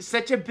just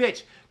such a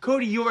bitch.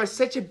 Cody, you are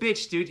such a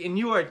bitch, dude. And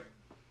you are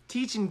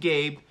teaching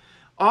Gabe,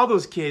 all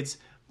those kids,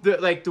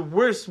 the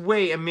worst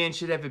way a man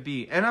should ever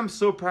be. And I'm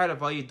so proud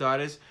of all your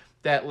daughters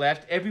that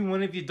left. Every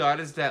one of your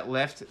daughters that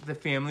left the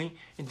family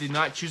and did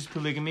not choose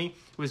polygamy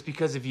was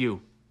because of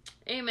you.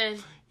 Amen.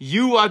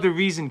 You are the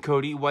reason,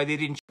 Cody, why they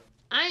didn't.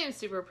 I am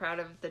super proud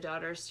of the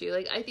daughters too.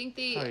 Like, I think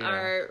they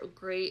are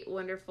great,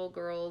 wonderful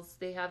girls.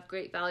 They have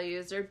great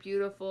values. They're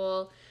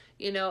beautiful.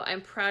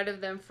 I'm proud of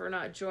them for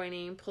not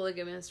joining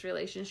polygamous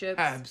relationships.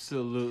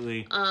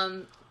 Absolutely.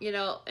 And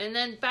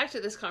then back to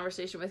this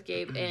conversation with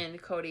Gabe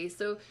and Cody.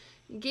 So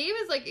Gabe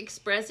is like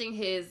expressing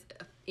his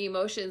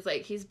emotions,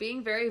 like he's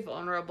being very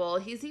vulnerable.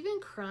 He's even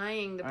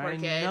crying, the poor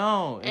kid. I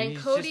know. And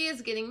Cody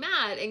is getting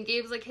mad, and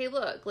Gabe's like, hey,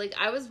 look, like,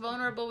 I was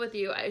vulnerable with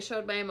you. I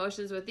showed my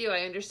emotions with you.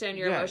 I understand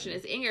your emotion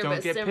is anger,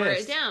 but simmer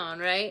it down,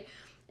 right?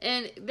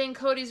 And then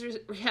Cody's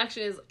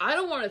reaction is, I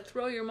don't want to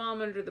throw your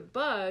mom under the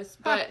bus,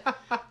 but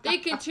they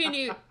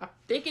continue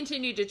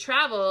to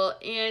travel.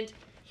 And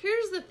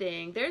here's the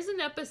thing. There's an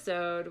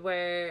episode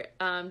where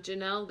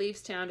Janelle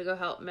leaves town to go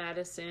help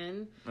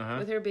Madison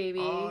with her baby.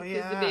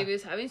 Because the baby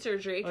was having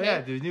surgery. Okay? Oh,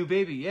 yeah, the new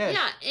baby, yes.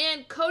 Yeah,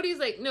 and Cody's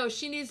like, no,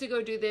 she needs to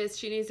go do this.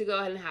 She needs to go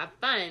ahead and have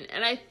fun.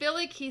 And I feel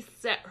like he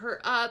set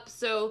her up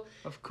so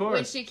of course,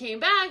 when she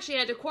came back, she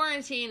had to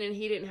quarantine and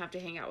he didn't have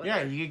to hang out with her.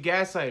 Yeah, you could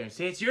gaslight her.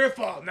 Say, it's your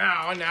fault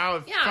now.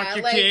 Fuck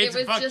your like, kids, it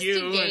was fuck just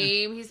you. A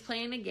game. He's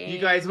playing a game. You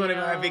guys want to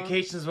go have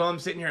vacations while I'm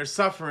sitting here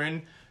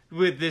suffering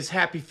with this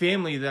happy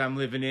family that I'm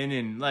living in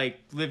and, like,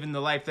 living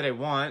the life that I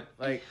want.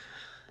 Like,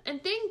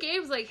 and then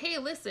Gabe's like, hey,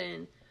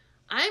 listen,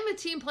 I'm a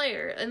team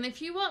player, and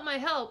if you want my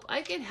help,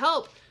 I can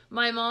help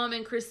my mom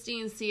and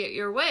Christine see it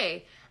your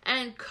way.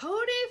 And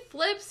Cody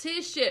flips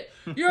his shit.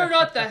 You're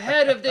not the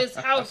head of this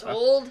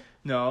household.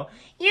 No.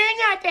 You're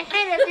not the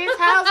head of this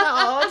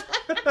household.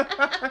 You're not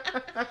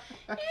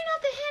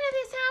the head of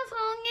this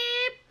household,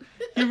 Gabe.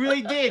 He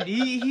really did.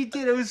 He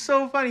did. It was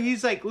so funny.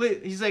 He's like,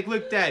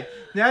 look, Dad,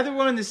 now that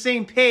we're on the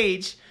same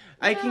page,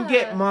 I can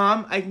get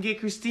Mom, I can get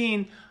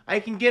Christine, I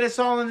can get us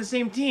all on the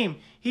same team.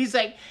 He's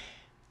like,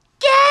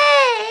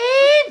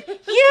 Gabe,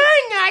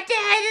 you're not the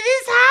head of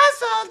this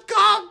household.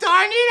 God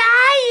darn it,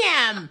 I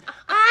am.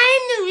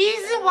 I'm the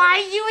reason why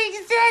you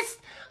exist.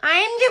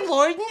 I'm the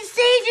Lord and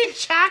Savior,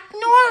 Chuck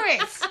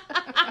Norris.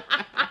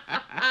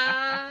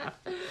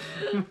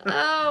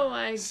 Oh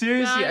my god.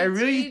 Seriously, I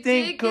really ridiculous.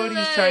 think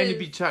Cody's trying to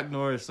be Chuck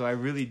Norris, so I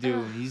really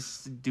do.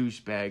 He's a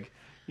douchebag.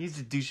 He's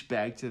a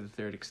douchebag to the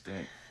third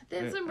extent.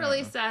 Then some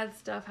really sad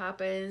stuff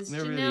happens.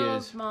 There really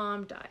Janelle's is.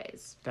 mom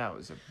dies. That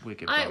was a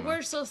wicked bummer.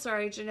 We're so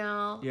sorry,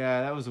 Janelle.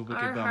 Yeah, that was a wicked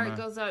Our bummer. heart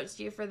goes out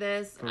to you for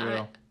this. For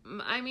real.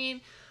 I mean,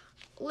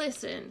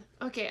 listen.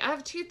 Okay, I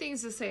have two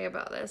things to say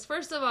about this.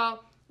 First of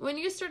all, when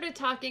you started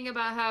talking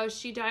about how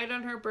she died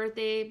on her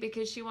birthday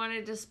because she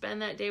wanted to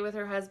spend that day with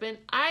her husband,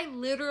 I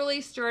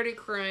literally started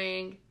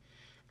crying.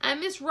 And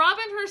Miss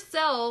Robin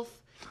herself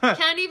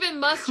can't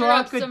even muster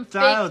up some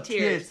fake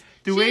tears.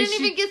 She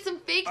didn't even get some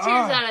fake tears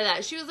out of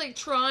that. She was like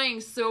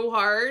trying so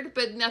hard,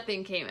 but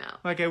nothing came out.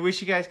 Like, I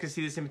wish you guys could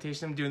see this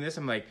imitation. I'm doing this.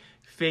 I'm like,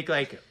 fake,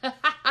 like,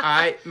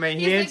 my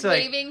He's hands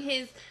like like waving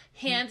his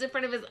hands in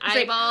front of his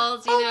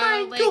eyeballs, you oh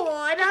know? my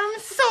God, I'm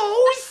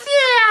so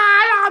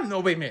sad. no,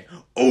 wait a minute.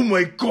 Oh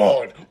my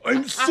God,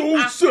 I'm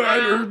so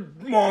sad her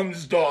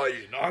mom's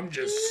dying. I'm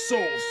just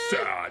so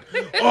sad.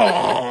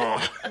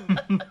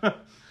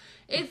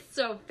 It's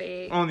so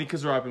fake. Only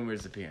because Robin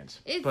wears the pants.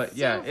 It's but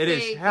yeah, so it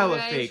fake, is hella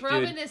guys. fake, dude.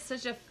 Robin is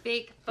such a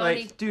fake,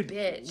 funny Like, dude,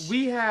 bitch.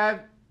 we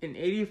have an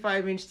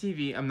 85-inch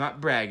TV. I'm not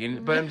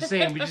bragging, but I'm just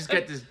saying we just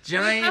got this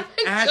giant have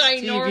a ass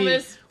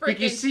ginormous TV. We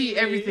can freaking see TV.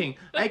 everything.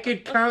 I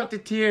could count the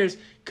tears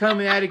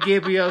coming out of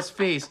Gabrielle's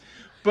face,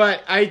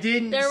 but I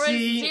didn't There was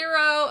see 0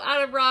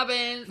 out of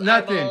Robin's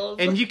nothing. eyeballs.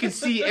 And you can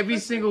see every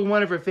single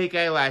one of her fake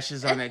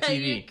eyelashes on that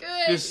TV. You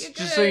could, just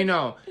so you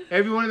know,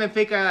 every one of them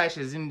fake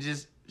eyelashes and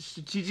just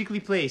strategically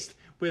placed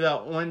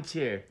without one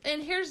tear.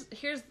 And here's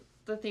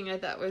the thing I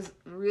thought was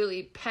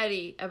really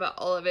petty about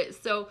all of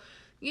it. So,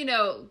 you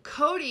know,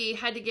 Cody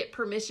had to get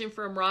permission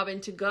from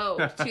Robin to go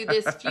to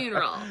this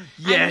funeral.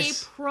 Yes. And he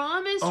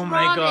promised Oh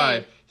my Robin,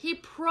 God. he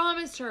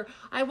promised her,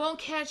 I won't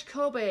catch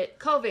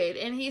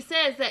COVID. And he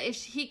says that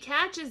if he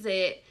catches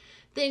it,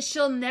 then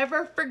she'll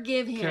never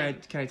forgive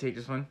him. Can I take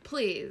this one?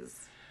 Please.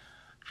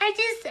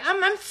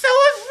 I'm so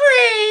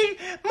afraid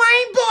my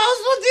balls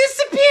will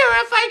disappear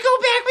if I go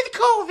back with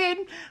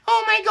COVID.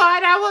 Oh my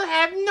God, I will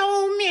have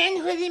no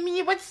manhood in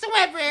me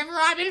whatsoever if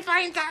Robin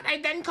finds out I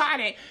done caught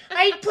it.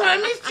 I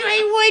promised her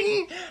I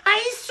wouldn't. I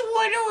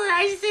swore to her.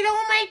 I said,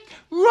 oh my,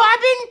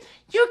 Robin,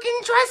 you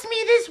can trust me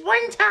this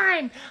one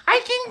time.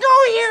 I can go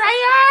here. I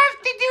have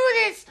to do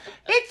this.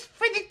 It's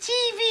for the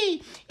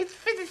TV. It's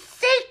for the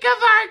sake of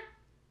our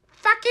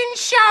fucking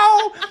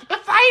show.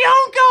 If I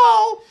don't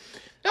go...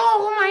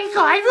 Oh my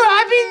God,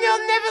 Robin,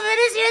 they'll never let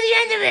us hear the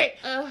end of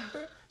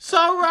it.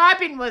 So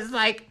Robin was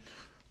like,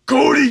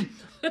 Cody,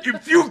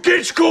 if you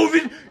catch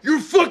COVID, you're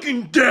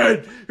fucking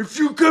dead. If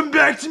you come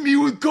back to me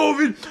with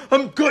COVID,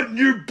 I'm cutting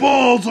your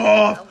balls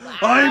off. Wow.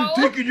 I'm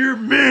taking your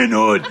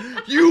manhood.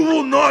 You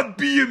will not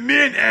be a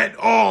man at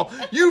all.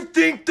 You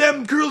think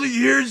them curly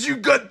hairs you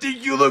got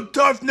think you look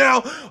tough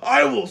now?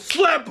 I will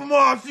slap them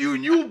off you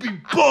and you'll be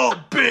bald,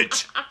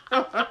 bitch.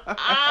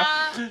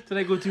 Did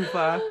I go too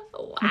far?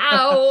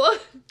 Wow.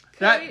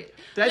 That's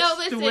no,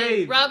 listen, the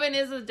way. Robin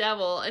is a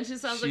devil, and she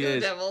sounds like She a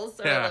is. devil,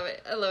 so Yeah.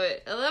 I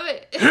love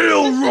it.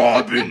 Hail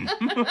Robin.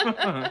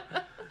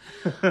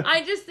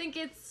 I just think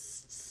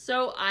it's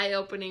so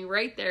eye-opening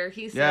right there.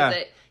 He says Yeah.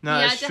 it. No,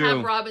 he had that's to true.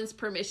 have Robin's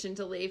permission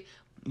to leave.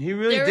 He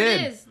really There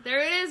did. it is. There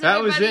it is,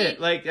 That was everybody.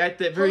 it. Like at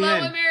the very Hello,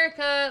 end.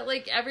 America.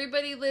 Like,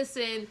 everybody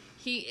listen.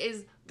 He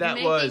is That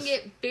making was-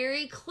 it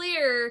very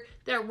clear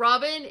that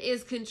Robin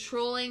is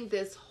controlling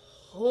this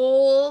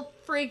whole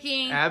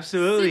freaking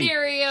Absolutely.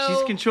 scenario.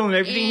 She's controlling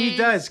everything he and-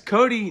 does.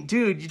 Cody,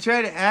 dude, you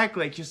try to act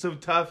like you're so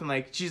tough and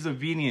like she's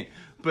obedient.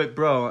 But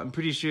bro, I'm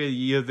pretty sure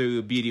you're the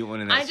obedient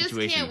one in that I just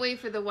situation. can't wait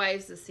for the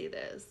wives to see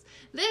this.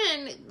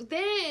 Then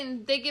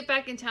they get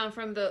back in town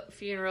from the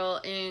funeral,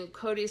 and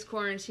Cody's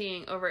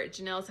quarantining over at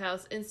Janelle's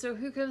house. And so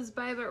who comes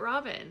by but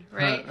Robin,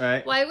 right?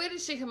 Right. Why wouldn't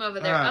she come over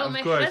there? Of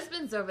My course.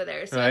 husband's over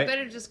there, so Right. I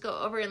better just go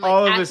over and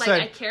All of like a act like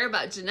sudden- I care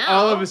about Janelle.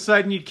 All of a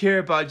sudden, you care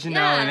about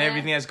Janelle and Yeah.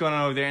 everything that's going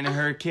on over there and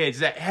her kids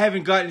that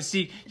haven't gotten to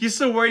see. You're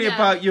so worried Yeah.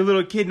 about your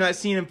little kid not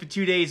seeing him for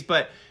 2 days,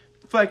 but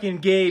fucking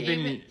Gabe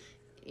and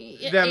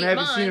them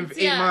haven't seen him for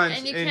 8 months,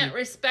 and you and- can't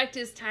respect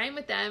his time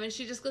with them. And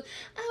she just goes,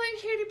 "Oh,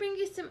 I'm here to bring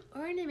you some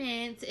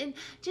ornaments, and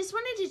just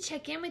wanted to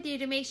check in with you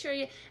to make sure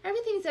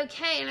everything's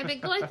okay." And I've been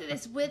going through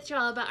this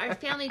withdrawal about our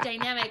family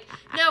dynamic.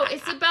 No,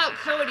 it's about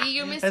Cody.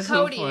 You miss That's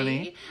so Cody.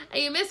 funny.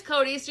 You miss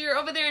Cody, so you're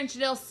over there in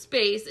Janelle's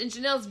space, and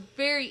Janelle's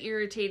very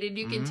irritated.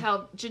 You can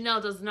tell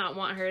Janelle does not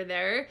want her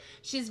there.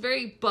 She's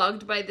very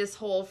bugged by this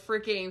whole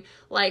freaking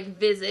like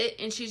visit,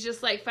 and she's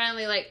just like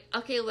finally like,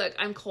 "Okay, look,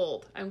 I'm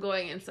cold. I'm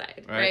going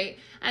inside." Right?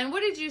 And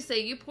what did you say?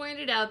 You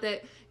pointed out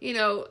that, you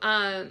know,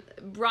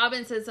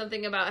 Robin said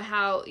something about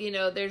how, you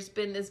know, there's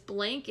been this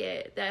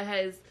blanket that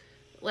has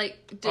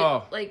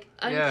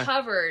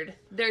uncovered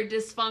their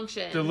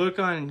dysfunction. the look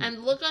on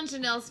And look on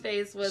Janelle's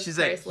face was she's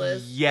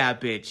priceless. like, yeah,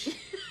 bitch.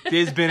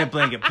 There's been a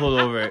blanket pulled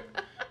over it.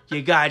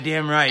 You're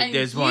goddamn right. And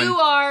there's one. You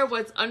are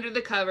what's under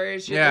the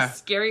covers. You're the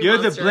scary You're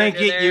monster the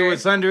blanket. under there. You're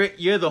what's under it.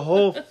 You're the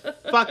whole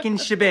fucking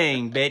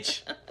shebang,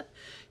 bitch.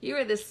 You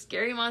are the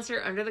scary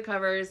monster under the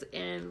covers,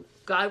 and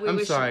God,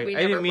 I'm sorry.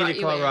 I didn't mean to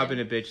call Robin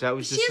a bitch. That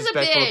was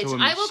disrespectful to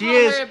women. I will call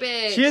her a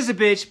bitch. She is a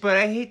bitch, but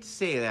I hate to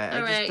say that.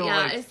 All right, I just don't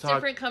like it's to talk.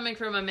 different coming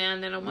from a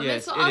man than a woman.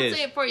 Yes, so I'll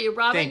say it for you,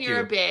 Robin. Thank you're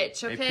you. a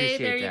bitch. Okay, I appreciate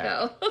there you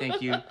that. go.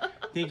 Thank you.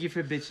 Thank you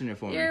for bitching it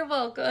for me. You're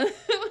welcome.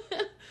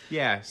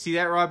 Yeah, see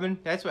that, Robin?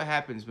 That's what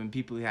happens when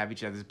people have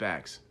each other's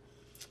backs.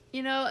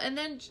 You know, and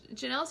then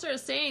Janelle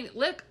starts saying,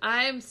 look,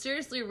 I'm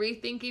seriously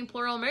rethinking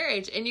plural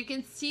marriage. And you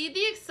can see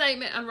the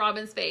excitement on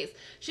Robin's face.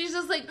 She's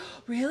just like,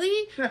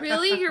 really?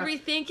 Really? You're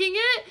rethinking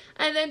it?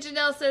 And then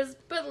Janelle says,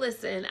 but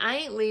listen, I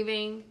ain't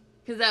leaving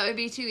because that would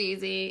be too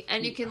easy.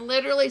 And you can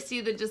literally see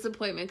the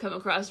disappointment come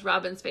across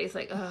Robin's face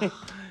like, oh.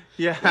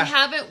 Yeah. We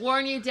haven't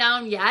worn you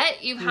down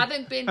yet. You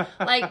haven't been,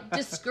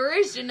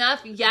 discouraged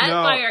enough yet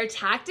by our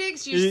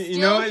tactics. You're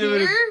still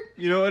here?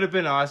 You know what would have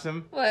been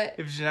awesome? What?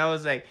 If Janelle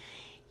was like,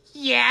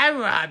 Yeah,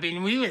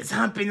 Robin, we was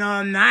humping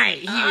all night.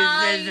 He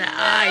was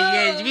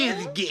yes, we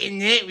was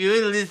getting it. We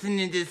were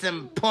listening to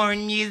some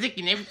porn music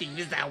and everything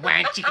was like,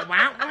 wow, chicka,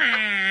 wow,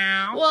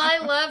 wow. Well,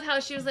 I love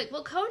how she was like,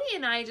 well, Cody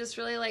and I just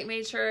really,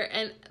 made sure,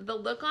 and the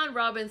look on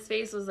Robin's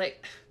face was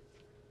like,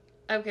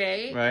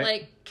 okay,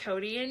 right.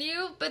 Cody and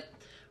you, but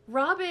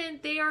Robin,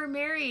 they are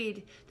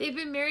married. They've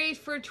been married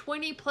for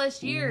 20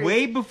 plus years.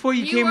 Way before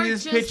you came to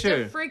this picture. You are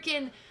just a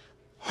freaking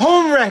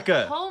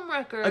homewrecker.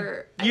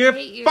 Homewrecker. You're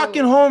a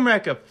fucking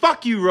homewrecker.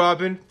 Fuck you,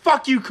 Robin.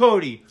 Fuck you,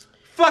 Cody.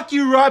 Fuck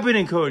you, Robin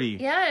and Cody.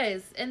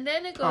 Yes. And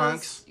then it goes,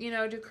 Punks.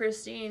 To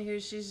Christine,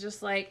 who she's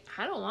just like,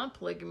 I don't want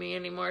polygamy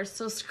anymore,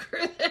 so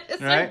screw this.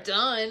 Right? I'm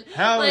done.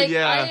 Hell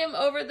yeah. I am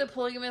over the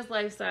polygamous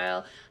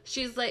lifestyle.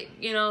 She's like,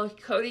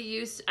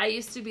 Cody I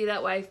used to be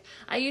that wife.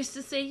 I used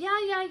to say,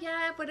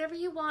 yeah, whatever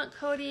you want,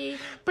 Cody.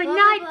 But blah,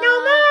 not blah, no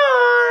blah.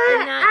 more.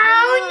 But not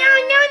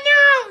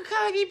no,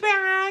 Cody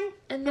Brown.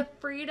 And the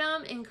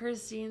freedom in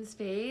Christine's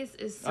face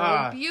is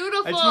so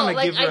beautiful. I just want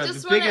to give her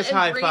the biggest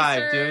high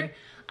five, dude.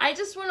 I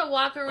just want to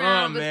walk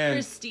around with man.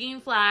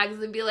 Christine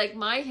flags and be like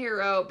my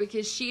hero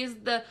because she is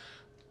the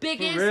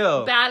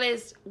biggest,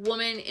 baddest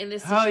woman in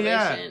this Hell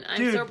situation. Yeah. I'm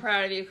Dude, so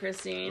proud of you,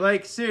 Christine.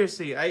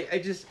 Seriously, I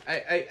just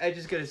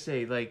gotta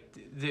say,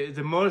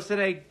 the most that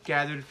I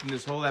gathered from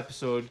this whole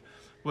episode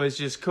was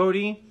just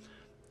Cody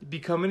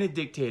becoming a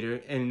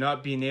dictator and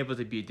not being able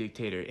to be a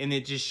dictator, and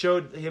it just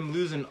showed him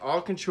losing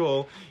all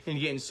control and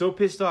getting so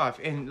pissed off.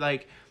 And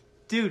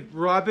dude,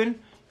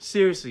 Robin,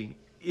 seriously,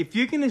 if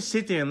you're gonna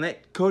sit there and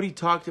let Cody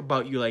talk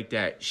about you like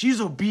that, she's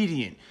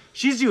obedient.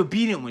 She's the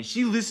obedient one.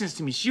 She listens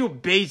to me. She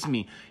obeys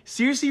me.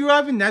 Seriously,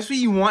 Robin, that's what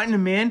you want in a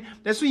man?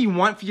 That's what you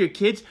want for your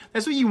kids?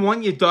 That's what you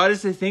want your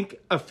daughters to think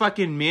a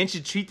fucking man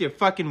should treat their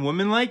fucking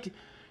woman like?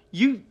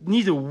 You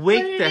need to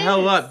wake the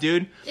hell up,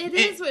 dude. It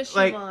is what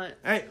she wants.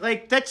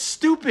 That's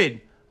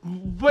stupid.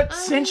 What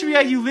century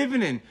are you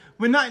living in?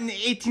 We're not in the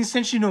 18th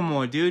century no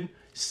more, dude.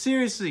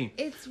 Seriously.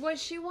 It's what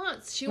she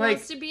wants. She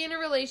wants to be in a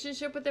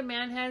relationship with a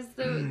man who has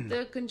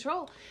the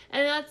control.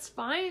 And that's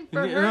fine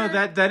for her. No,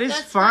 that is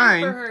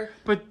fine for her.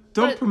 But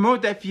don't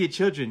promote that for your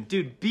children.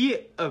 Dude,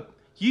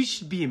 you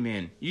should be a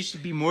man. You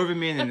should be more of a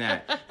man than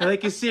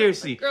that.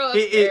 Seriously. Grow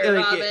a pair,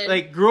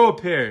 Robin. Grow a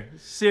pair.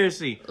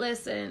 Seriously.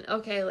 Listen.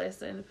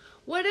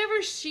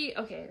 Whatever she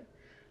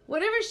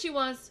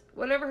wants,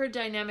 whatever her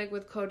dynamic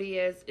with Cody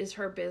is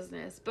her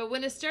business. But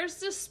when it starts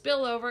to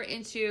spill over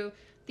into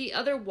the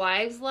other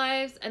wives'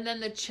 lives and then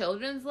the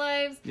children's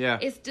lives,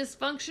 it's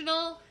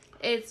dysfunctional,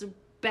 it's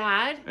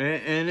bad,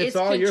 and it's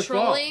all your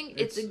fault.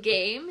 It's a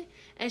game,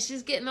 and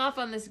she's getting off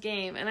on this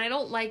game, and I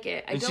don't like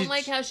it. I don't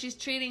like how she's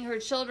treating her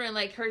children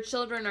like her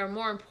children are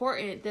more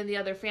important than the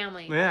other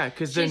family. Yeah,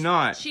 because they're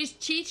not. She's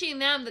teaching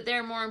them that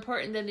they're more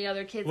important than the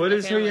other kids. What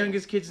is her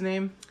youngest kid's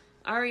name?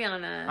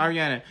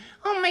 Ariana.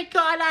 Oh my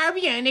God,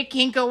 Ariana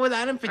can't go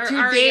without him for 2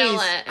 Ariella. days.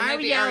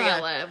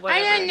 Ariella.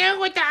 I don't know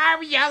what the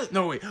Ariella.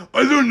 No, wait.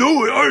 I don't know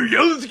what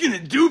Ariella's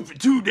gonna do for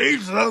 2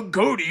 days without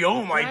Cody.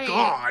 Oh my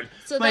God.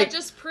 So that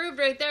just proved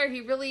right there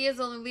he really is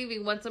only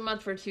leaving once a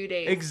month for 2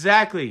 days.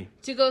 Exactly.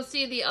 To go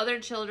see the other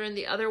children,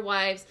 the other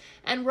wives.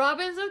 And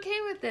Robin's okay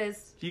with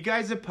this. You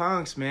guys are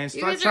punks, man.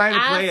 Stop trying to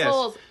play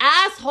us.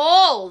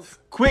 Assholes!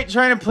 Quit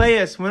trying to play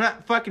us. We're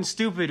not fucking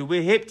stupid.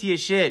 We're hip to your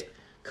shit.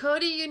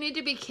 Cody, you need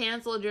to be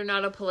canceled. You're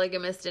not a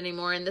polygamist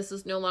anymore, and this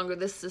is no longer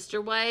the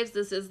sister wives.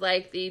 This is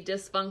the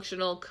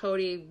dysfunctional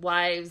Cody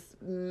wives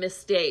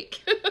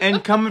mistake.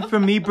 And coming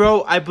from me,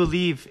 bro, I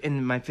believe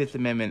in my Fifth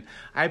Amendment.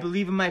 I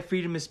believe in my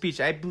freedom of speech.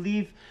 I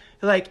believe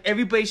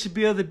everybody should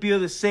be able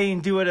to say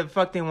and do whatever the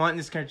fuck they want in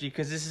this country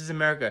because this is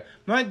America.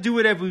 Not do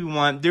whatever we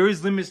want. There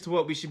is limits to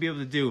what we should be able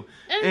to do.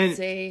 And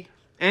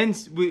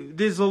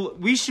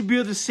we should be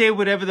able to say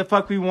whatever the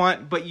fuck we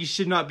want, but you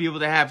should not be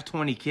able to have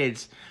 20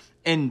 kids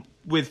and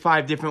with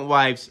 5 different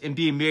wives and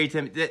being married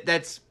to them.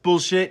 That's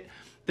bullshit.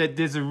 That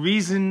there's a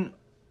reason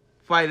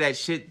why that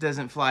shit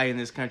doesn't fly in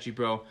this country,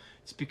 bro.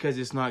 It's because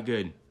it's not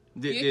good.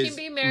 You can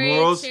be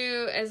married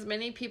to as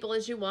many people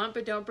as you want,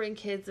 but don't bring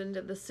kids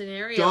into the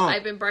scenario.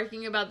 I've been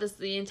barking about this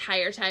the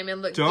entire time.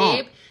 And look,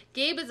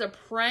 Gabe is a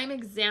prime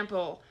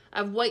example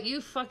of what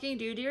you fucking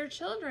do to your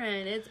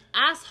children. It's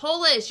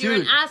asshole-ish. You're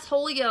an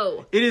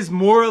assholio. It is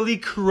morally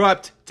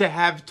corrupt to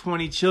have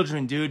 20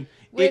 children, dude.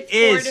 With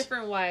four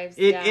different wives.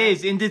 It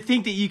is. And to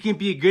think that you can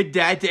be a good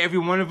dad to every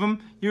one of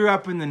them, you're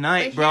up in the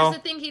night, bro. Here's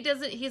the thing,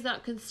 he's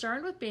not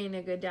concerned with being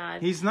a good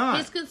dad. He's not.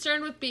 He's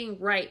concerned with being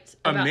right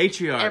about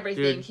matriarch,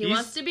 everything. Dude. He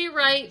wants to be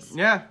right.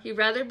 Yeah. He'd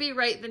rather be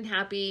right than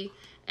happy.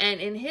 And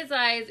in his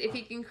eyes, if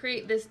he can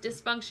create this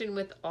dysfunction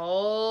with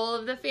all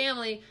of the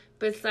family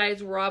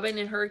besides Robin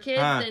and her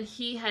kids, then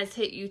he has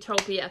hit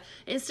utopia.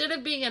 Instead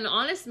of being an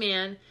honest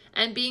man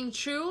and being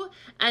true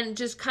and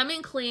just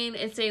coming clean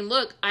and saying,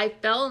 look, I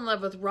fell in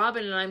love with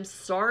Robin and I'm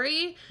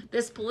sorry.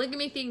 This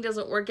polygamy thing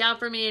doesn't work out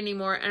for me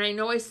anymore. And I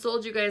know I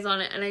sold you guys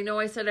on it. And I know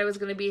I said I was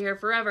going to be here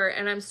forever.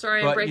 And I'm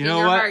sorry I'm breaking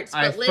your hearts.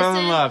 But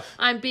listen,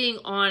 I'm being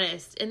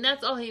honest. And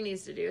that's all he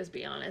needs to do is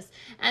be honest.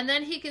 And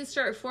then he can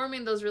start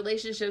forming those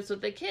relationships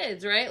with the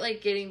kids, right?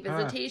 Like getting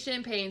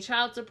visitation, paying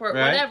child support,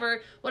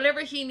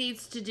 whatever he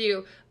needs to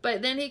do.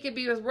 But then he could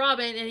be with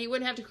Robin and he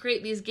wouldn't have to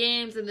create these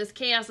games and this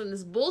chaos and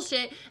this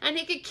bullshit. And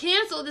he could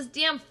cancel this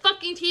damn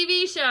fucking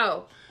TV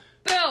show.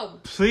 Boom.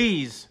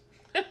 Please.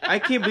 I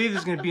can't believe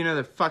there's going to be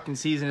another fucking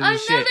season of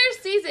this shit. Another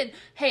season.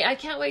 Hey, I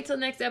can't wait till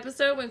next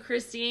episode when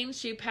Christine,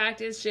 she packed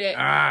his shit.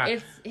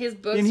 It's his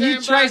books and he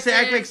tries to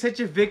act like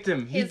such a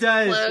victim. He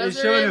does.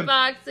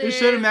 They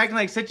showed him acting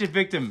like such a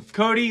victim.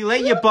 Cody,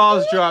 let your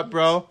balls drop,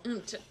 bro.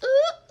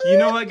 You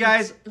know what,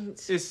 guys?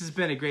 This has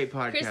been a great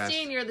podcast.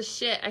 Christine, you're the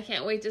shit. I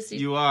can't wait to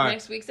see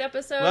next week's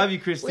episode. Love you,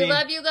 Christine. We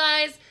love you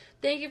guys.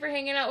 Thank you for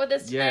hanging out with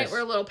us tonight. Yes.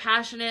 We're a little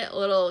passionate, a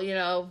little,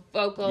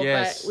 vocal,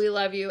 but we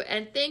love you.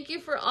 And thank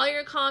you for all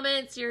your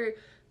comments, your,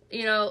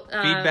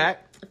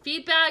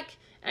 feedback.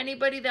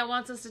 Anybody that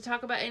wants us to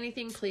talk about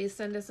anything, please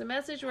send us a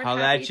message. We're holler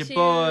happy at your to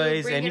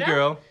boys bring and it your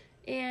girl.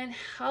 And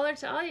holler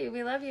to all you.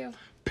 We love you.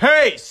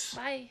 Peace.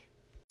 Bye.